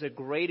 although that is a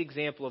great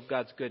example of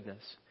God's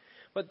goodness.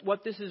 But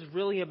what this is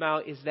really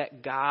about is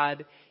that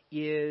God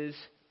is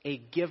a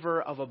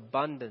giver of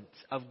abundance,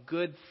 of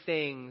good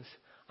things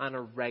on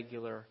a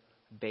regular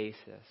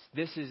basis.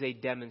 This is a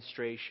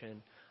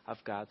demonstration of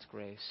God's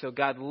grace. So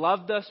God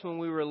loved us when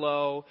we were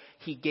low.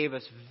 He gave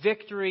us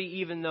victory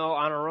even though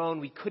on our own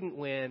we couldn't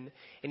win.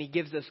 And He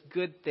gives us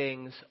good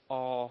things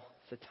all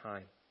the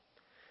time.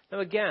 Now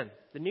again,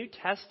 the New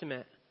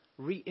Testament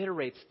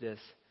reiterates this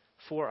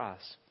for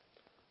us.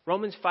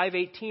 Romans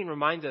 5:18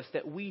 reminds us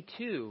that we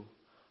too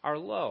are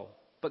low.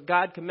 But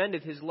God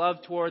commended His love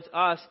towards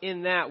us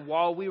in that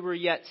while we were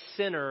yet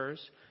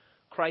sinners,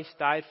 Christ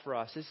died for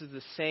us. This is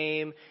the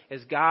same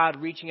as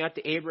God reaching out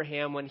to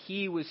Abraham when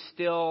he was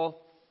still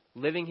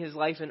living his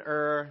life in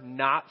Ur,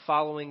 not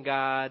following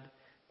God.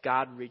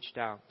 God reached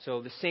out.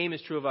 So the same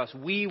is true of us.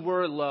 We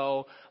were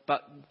low,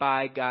 but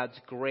by God's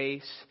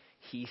grace,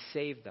 He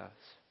saved us.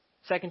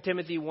 2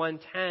 Timothy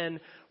 1:10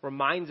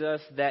 reminds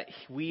us that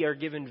we are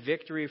given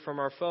victory from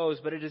our foes,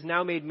 but it is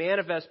now made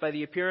manifest by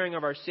the appearing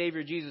of our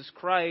Savior Jesus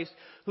Christ,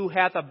 who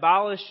hath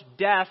abolished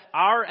death,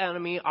 our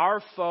enemy,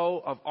 our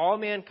foe of all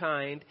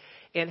mankind,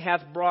 and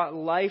hath brought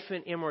life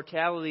and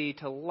immortality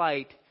to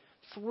light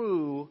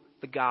through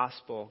the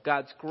gospel.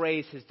 God's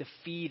grace has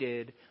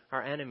defeated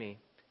our enemy.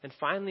 And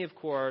finally, of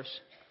course,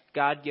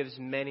 God gives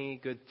many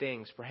good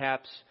things.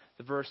 Perhaps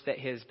the verse that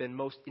has been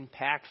most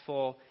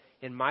impactful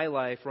in my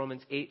life,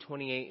 Romans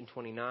 8:28 and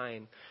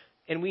 29.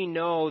 And we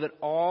know that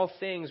all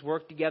things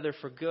work together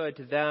for good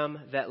to them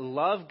that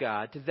love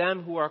God, to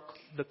them who are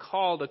the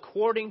called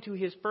according to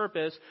his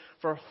purpose,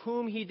 for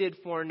whom he did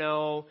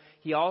foreknow,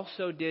 he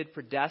also did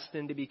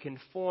predestine to be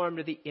conformed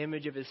to the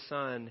image of his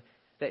Son,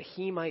 that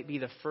he might be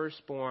the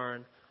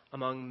firstborn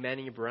among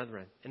many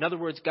brethren. In other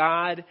words,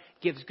 God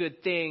gives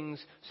good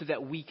things so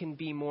that we can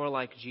be more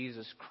like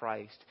Jesus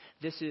Christ.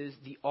 This is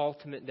the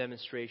ultimate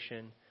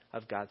demonstration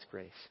of God's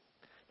grace.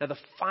 Now, the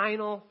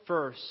final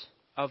verse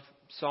of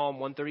Psalm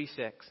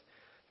 136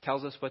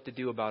 tells us what to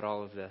do about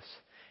all of this,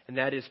 and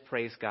that is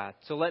praise God.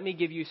 So let me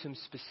give you some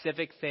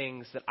specific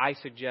things that I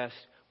suggest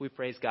we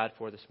praise God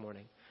for this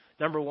morning.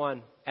 Number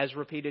one, as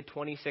repeated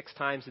 26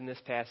 times in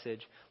this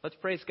passage, let's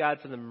praise God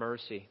for the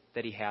mercy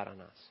that he had on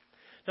us.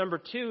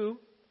 Number two,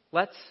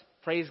 let's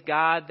praise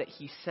God that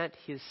he sent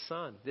his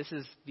Son. This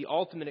is the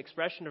ultimate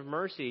expression of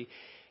mercy.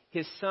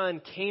 His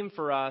Son came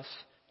for us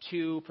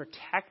to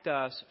protect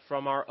us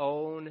from our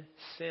own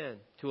sin,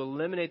 to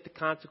eliminate the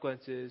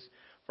consequences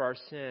for our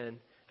sin.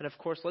 And of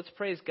course, let's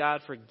praise God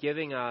for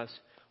giving us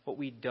what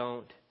we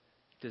don't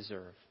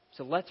deserve.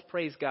 So let's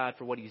praise God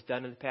for what he's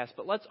done in the past,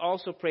 but let's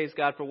also praise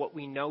God for what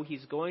we know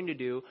he's going to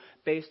do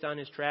based on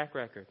his track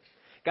record.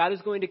 God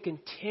is going to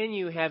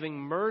continue having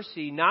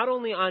mercy not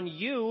only on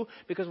you,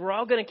 because we're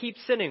all going to keep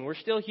sinning. We're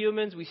still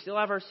humans. We still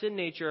have our sin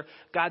nature.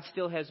 God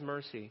still has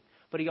mercy.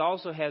 But he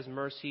also has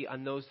mercy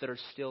on those that are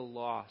still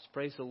lost.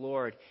 Praise the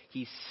Lord.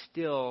 He's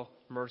still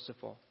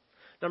merciful.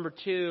 Number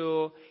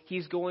two,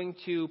 he's going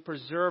to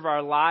preserve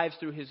our lives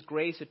through his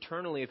grace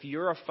eternally. If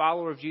you're a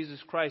follower of Jesus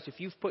Christ, if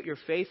you've put your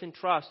faith and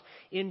trust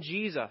in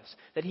Jesus,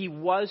 that he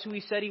was who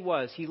he said he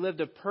was, he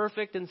lived a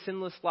perfect and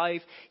sinless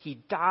life,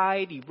 he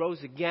died, he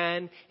rose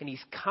again, and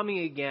he's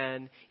coming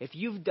again. If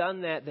you've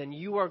done that, then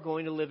you are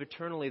going to live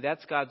eternally.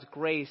 That's God's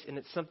grace, and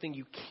it's something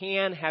you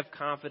can have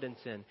confidence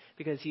in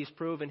because he's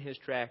proven his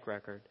track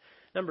record.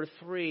 Number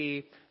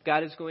three,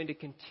 God is going to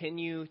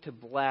continue to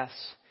bless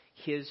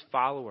his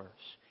followers.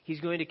 He's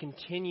going to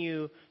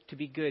continue to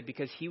be good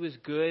because he was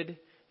good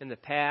in the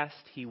past.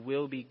 He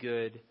will be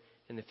good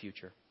in the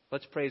future.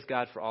 Let's praise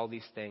God for all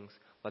these things.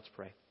 Let's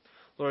pray.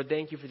 Lord,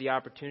 thank you for the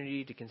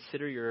opportunity to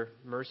consider your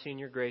mercy and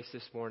your grace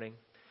this morning.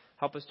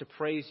 Help us to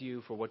praise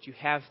you for what you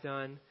have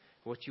done,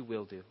 what you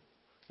will do.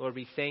 Lord,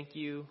 we thank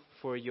you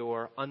for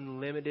your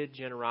unlimited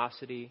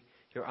generosity,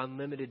 your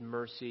unlimited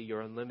mercy,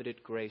 your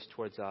unlimited grace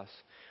towards us.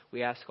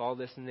 We ask all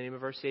this in the name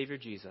of our Savior,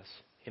 Jesus.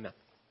 Amen.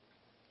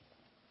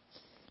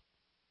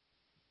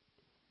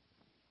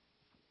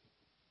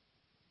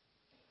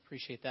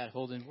 Appreciate that,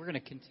 Holden. We're going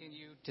to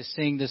continue to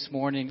sing this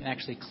morning and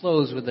actually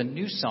close with a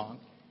new song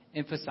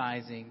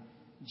emphasizing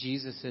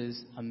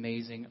Jesus'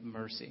 amazing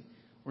mercy.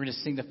 We're going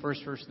to sing the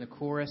first verse in the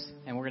chorus,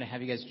 and we're going to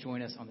have you guys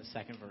join us on the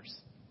second verse.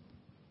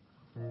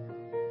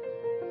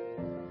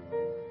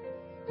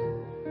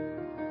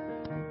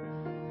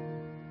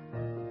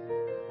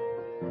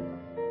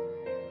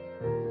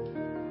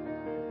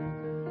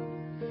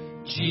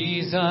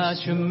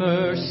 Jesus, your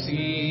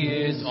mercy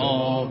is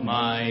all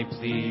my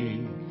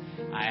plea.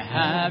 I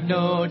have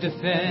no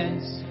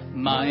defense,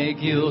 my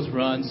guilt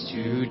runs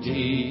too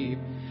deep.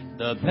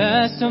 The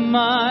best of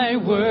my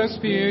works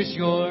pierce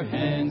your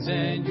hands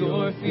and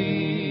your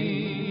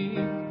feet.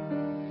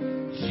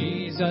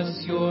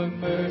 Jesus, your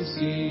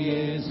mercy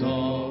is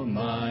all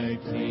my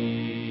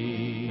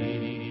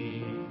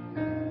plea.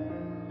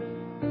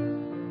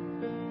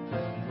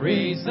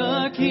 Praise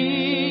the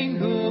King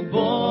who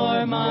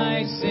bore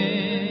my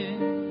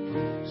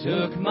sin,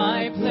 took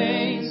my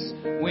place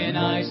when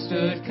I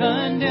stood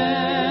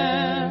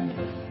condemned.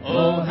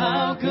 Oh,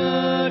 how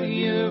good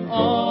you've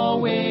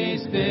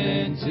always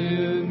been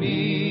to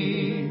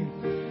me.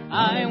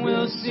 I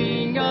will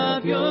sing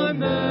of your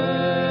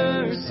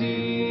mercy.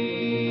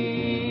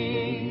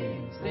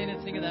 Stand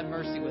and sing of that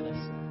mercy with us.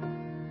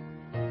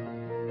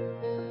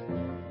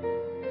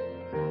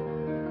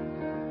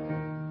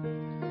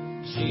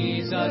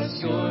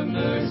 Jesus, your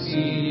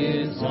mercy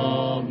is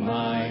all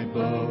my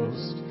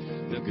boast.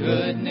 The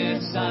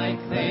goodness I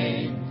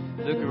claim,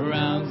 the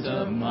grounds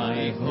of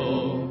my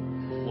hope.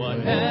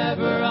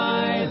 Whatever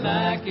I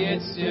lack,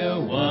 it's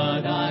still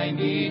what I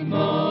need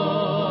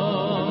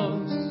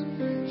most.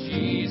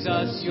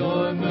 Jesus,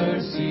 your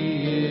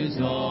mercy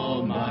is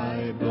all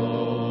my boast.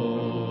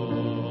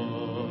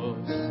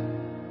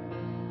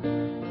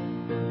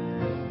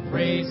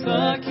 Praise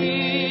the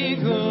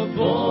King who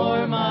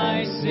bore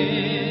my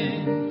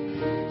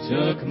sin,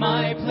 took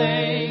my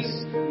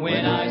place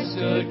when I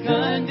stood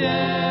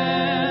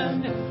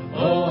condemned.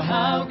 Oh,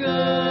 how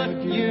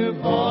good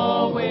you've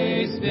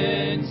always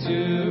been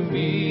to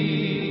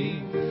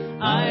me.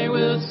 I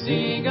will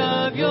sing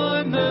of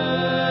your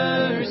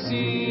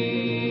mercy.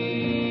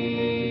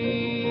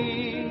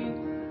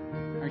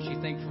 Aren't you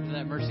thankful for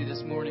that mercy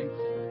this morning?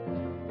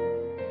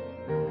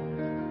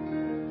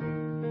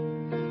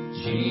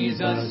 Jesus,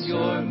 Jesus,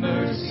 your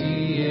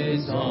mercy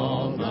is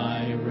all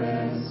my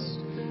rest.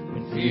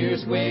 When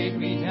fears weighed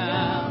me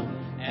down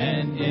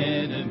and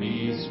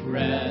enemies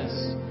press,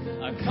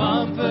 a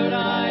comfort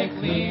I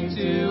cling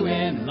to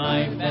in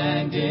life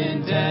and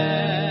in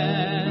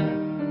death.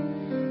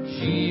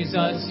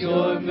 Jesus,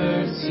 your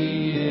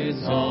mercy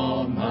is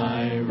all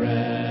my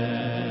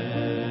rest.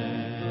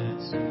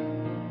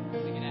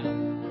 Sing it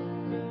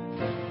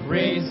out.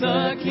 Praise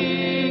the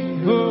King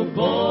who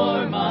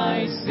bore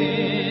my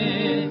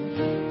sin,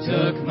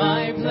 took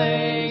my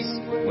place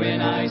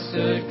when I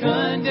stood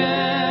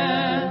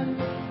condemned.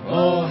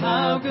 Oh,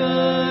 how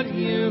good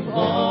you've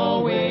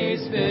always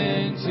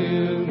been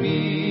to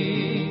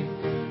me.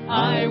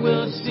 I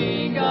will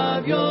sing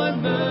of your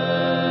mercy.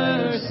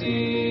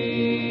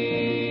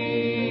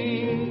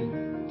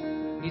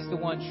 He's the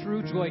one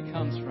true joy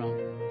comes from.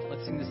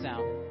 Let's sing this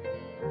out.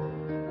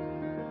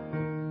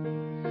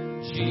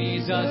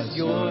 Jesus,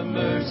 your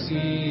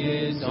mercy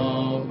is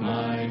all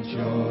my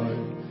joy.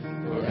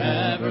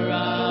 Forever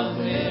I'll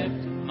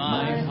lift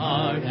my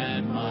heart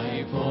and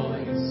my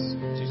voice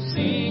to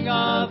sing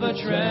of a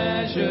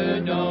treasure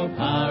no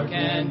power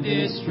can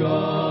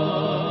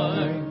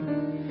destroy.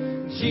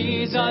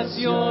 Jesus,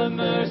 your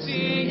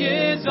mercy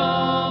is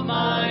all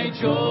my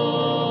joy.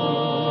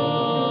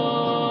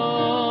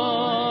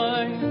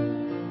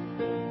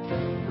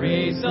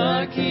 Praise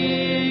the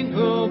King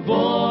who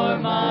bore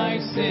my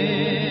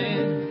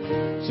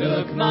sin,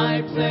 took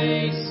my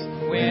place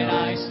when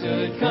I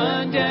stood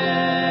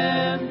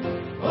condemned.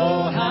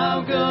 Oh,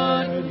 how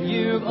good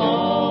you've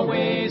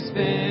always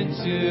been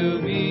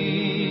to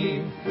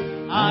me.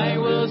 I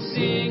will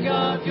sing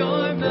of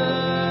your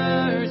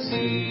mercy.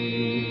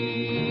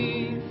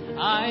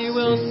 I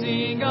will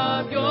sing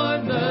of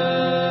your mercy.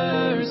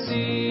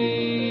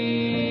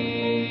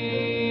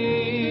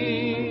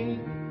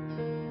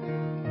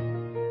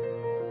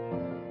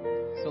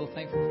 So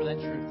thankful for that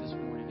truth this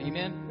morning.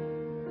 Amen.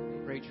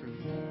 Great truth.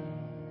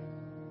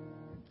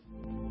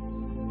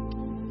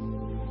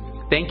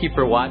 Thank you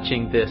for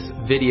watching this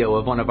video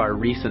of one of our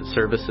recent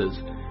services.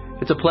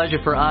 It's a pleasure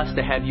for us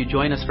to have you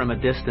join us from a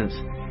distance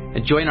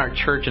and join our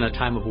church in a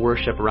time of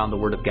worship around the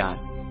Word of God.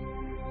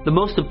 The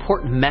most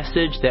important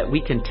message that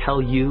we can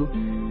tell you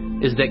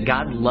is that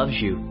God loves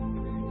you.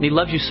 And He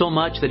loves you so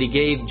much that He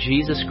gave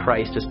Jesus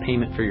Christ as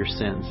payment for your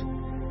sins.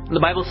 And the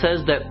Bible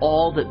says that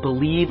all that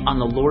believe on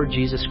the Lord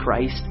Jesus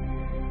Christ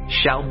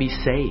shall be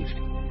saved.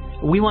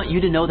 We want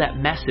you to know that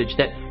message,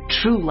 that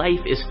true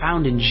life is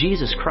found in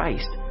Jesus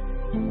Christ.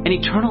 An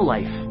eternal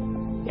life,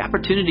 the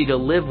opportunity to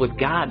live with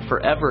God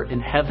forever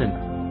in heaven,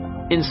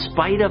 in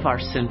spite of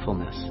our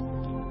sinfulness.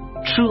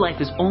 True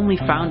life is only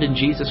found in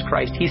Jesus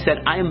Christ. He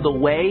said, I am the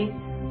way,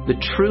 the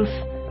truth,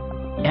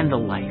 and the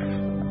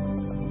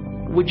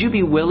life. Would you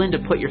be willing to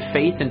put your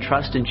faith and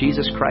trust in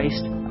Jesus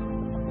Christ?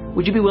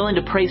 Would you be willing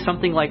to pray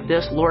something like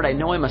this? Lord, I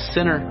know I'm a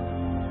sinner,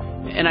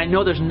 and I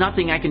know there's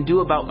nothing I can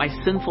do about my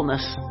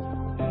sinfulness.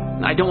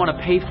 And I don't want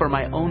to pay for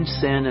my own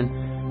sin,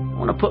 and I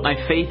want to put my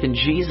faith in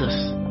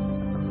Jesus.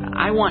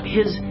 I want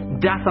His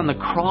death on the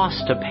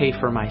cross to pay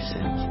for my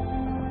sins.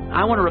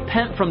 I want to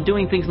repent from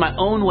doing things my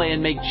own way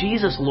and make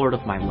Jesus Lord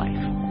of my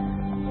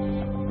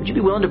life. Would you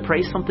be willing to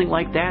pray something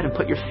like that and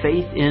put your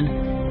faith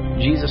in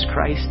Jesus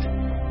Christ?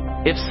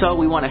 If so,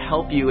 we want to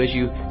help you as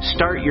you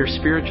start your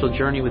spiritual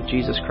journey with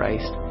Jesus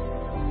Christ.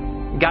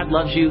 God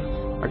loves you.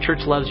 Our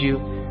church loves you.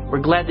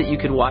 We're glad that you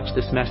could watch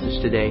this message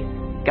today.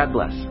 God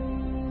bless.